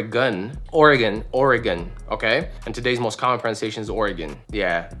Oregon. Oregon, okay? And today's most common pronunciation is Oregon.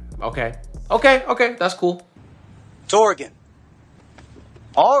 Yeah, okay, that's cool. It's Oregon.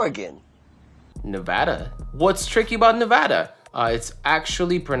 Oregon? Nevada. What's tricky about Nevada? It's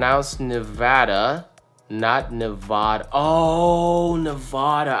actually pronounced Nevada, not Nevada. Oh,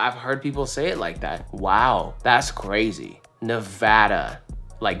 Nevada. I've heard people say it like that. Wow, that's crazy. Nevada,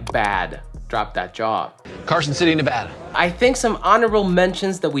 like bad. Drop that jaw. Carson City, Nevada. I think some honorable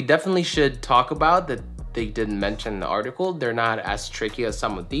mentions that we definitely should talk about that they didn't mention in the article. They're not as tricky as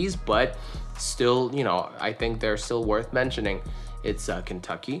some of these, but still, you know, I think they're still worth mentioning. It's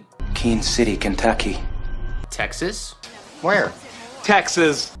Kentucky. Keene City, Kentucky. Texas. Where?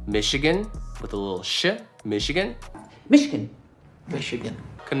 Texas. Michigan, with a little sh. Michigan. Michigan.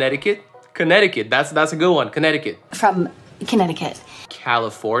 Connecticut. That's a good one. Connecticut. From Connecticut.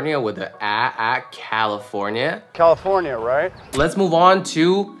 California with a California. California, right? Let's move on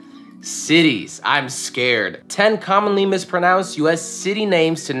to cities. I'm scared. 10 commonly mispronounced US city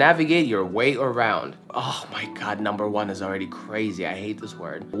names to navigate your way around. Oh my God, number 1 is already crazy. I hate this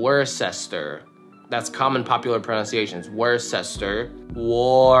word. Worcester. That's common popular pronunciations. Worcester.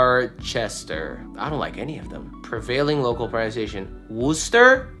 Worcester. I don't like any of them. Prevailing local pronunciation.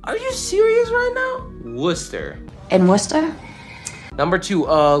 Worcester? Are you serious right now? Worcester. In Worcester? Number 2,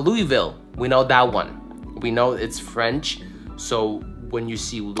 Louisville. We know that one. We know it's French, so when you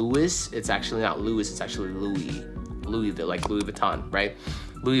see Louis, it's actually not Louis, it's actually Louis. Louisville, like Louis Vuitton, right?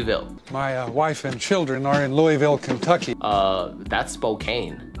 Louisville. My wife and children are in Louisville, Kentucky. That's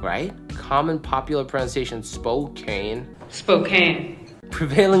Spokane, right? Common popular pronunciation, Spokane. Spokane.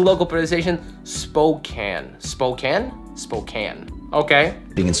 Prevailing local pronunciation, Spokane. Spokane? Spokane. Okay.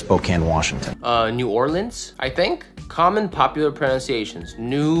 Being in Spokane, Washington. New Orleans, I think. Common popular pronunciations,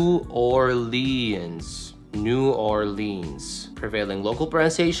 New Orleans. New Orleans. Prevailing local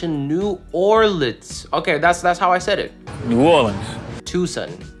pronunciation, New Orleans. Okay, that's how I said it. New Orleans. Tucson.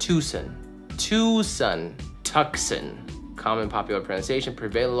 Tucson. Common popular pronunciation,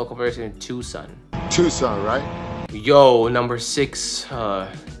 prevailing local pronunciation, Tucson. Tucson, right? Yo, number 6,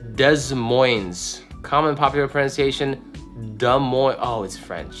 Des Moines. Common popular pronunciation, Des Moines. Oh, it's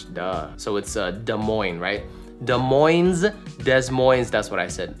French. Duh. So it's Des Moines, right? Des Moines. That's what I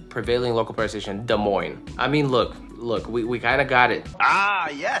said. Prevailing local pronunciation, Des Moines. I mean, look, we kind of got it. Ah,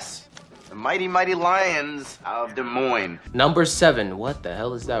 yes. The mighty, mighty lions of Des Moines. Number 7. What the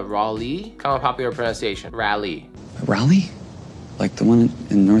hell is that? Raleigh? Common popular pronunciation. Raleigh. Raleigh? Like the one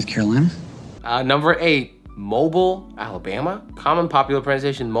in North Carolina? Number 8. Mobile, Alabama. Common popular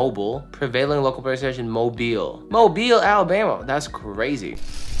pronunciation, Mobile. Prevailing local pronunciation, Mobile. Mobile, Alabama. That's crazy.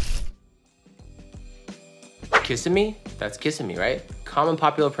 Kissimmee? That's Kissimmee, right? Common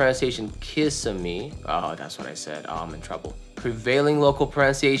popular pronunciation, Kissimmee. Oh, that's what I said. Oh, I'm in trouble. Prevailing local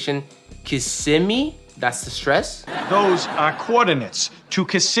pronunciation, Kissimmee? That's the stress? Those are coordinates to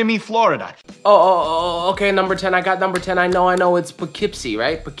Kissimmee, Florida. Oh, okay, number 10. I got number 10. I know, it's Poughkeepsie,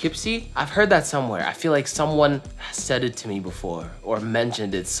 right? Poughkeepsie? I've heard that somewhere. I feel like someone said it to me before or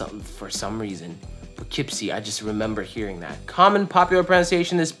mentioned it for some reason. Poughkeepsie, I just remember hearing that. Common popular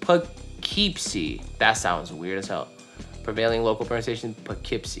pronunciation is Poughkeepsie. That sounds weird as hell. Prevailing local pronunciation,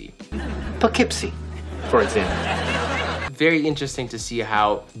 Poughkeepsie. Poughkeepsie, for example. Very interesting to see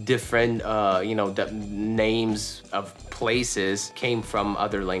how different, the names of places came from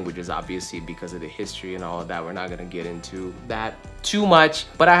other languages, obviously, because of the history and all of that. We're not gonna get into that too much,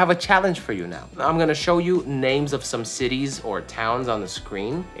 but I have a challenge for you now. I'm gonna show you names of some cities or towns on the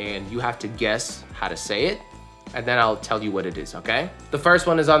screen, and you have to guess how to say it, and then I'll tell you what it is, okay? The first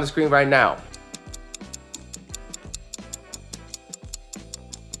one is on the screen right now.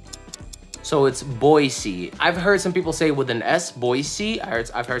 So it's Boise. I've heard some people say with an S, Boise.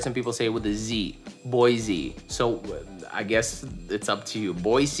 I've heard some people say with a Z, Boise. So I guess it's up to you.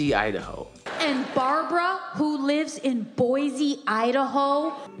 Boise, Idaho. And Barbara, who lives in Boise,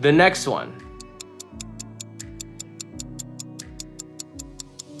 Idaho. The next one.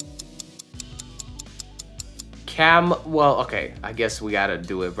 Well, okay, I guess we gotta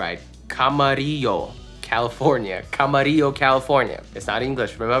do it right. Camarillo, California. Camarillo, California. It's not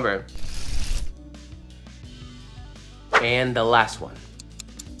English, remember. And the last one.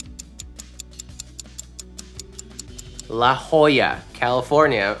 La Jolla,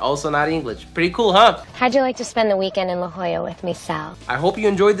 California. Also not English. Pretty cool, huh? How'd you like to spend the weekend in La Jolla with me, Sal? I hope you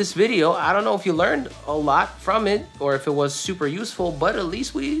enjoyed this video. I don't know if you learned a lot from it or if it was super useful, but at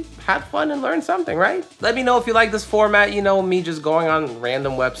least we had fun and learned something, right? Let me know if you like this format, me just going on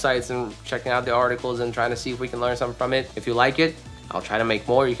random websites and checking out the articles and trying to see if we can learn something from it. If you like it, I'll try to make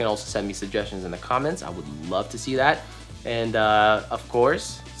more. You can also send me suggestions in the comments. I would love to see that. And of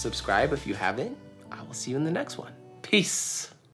course, subscribe if you haven't. I will see you in the next one. Peace.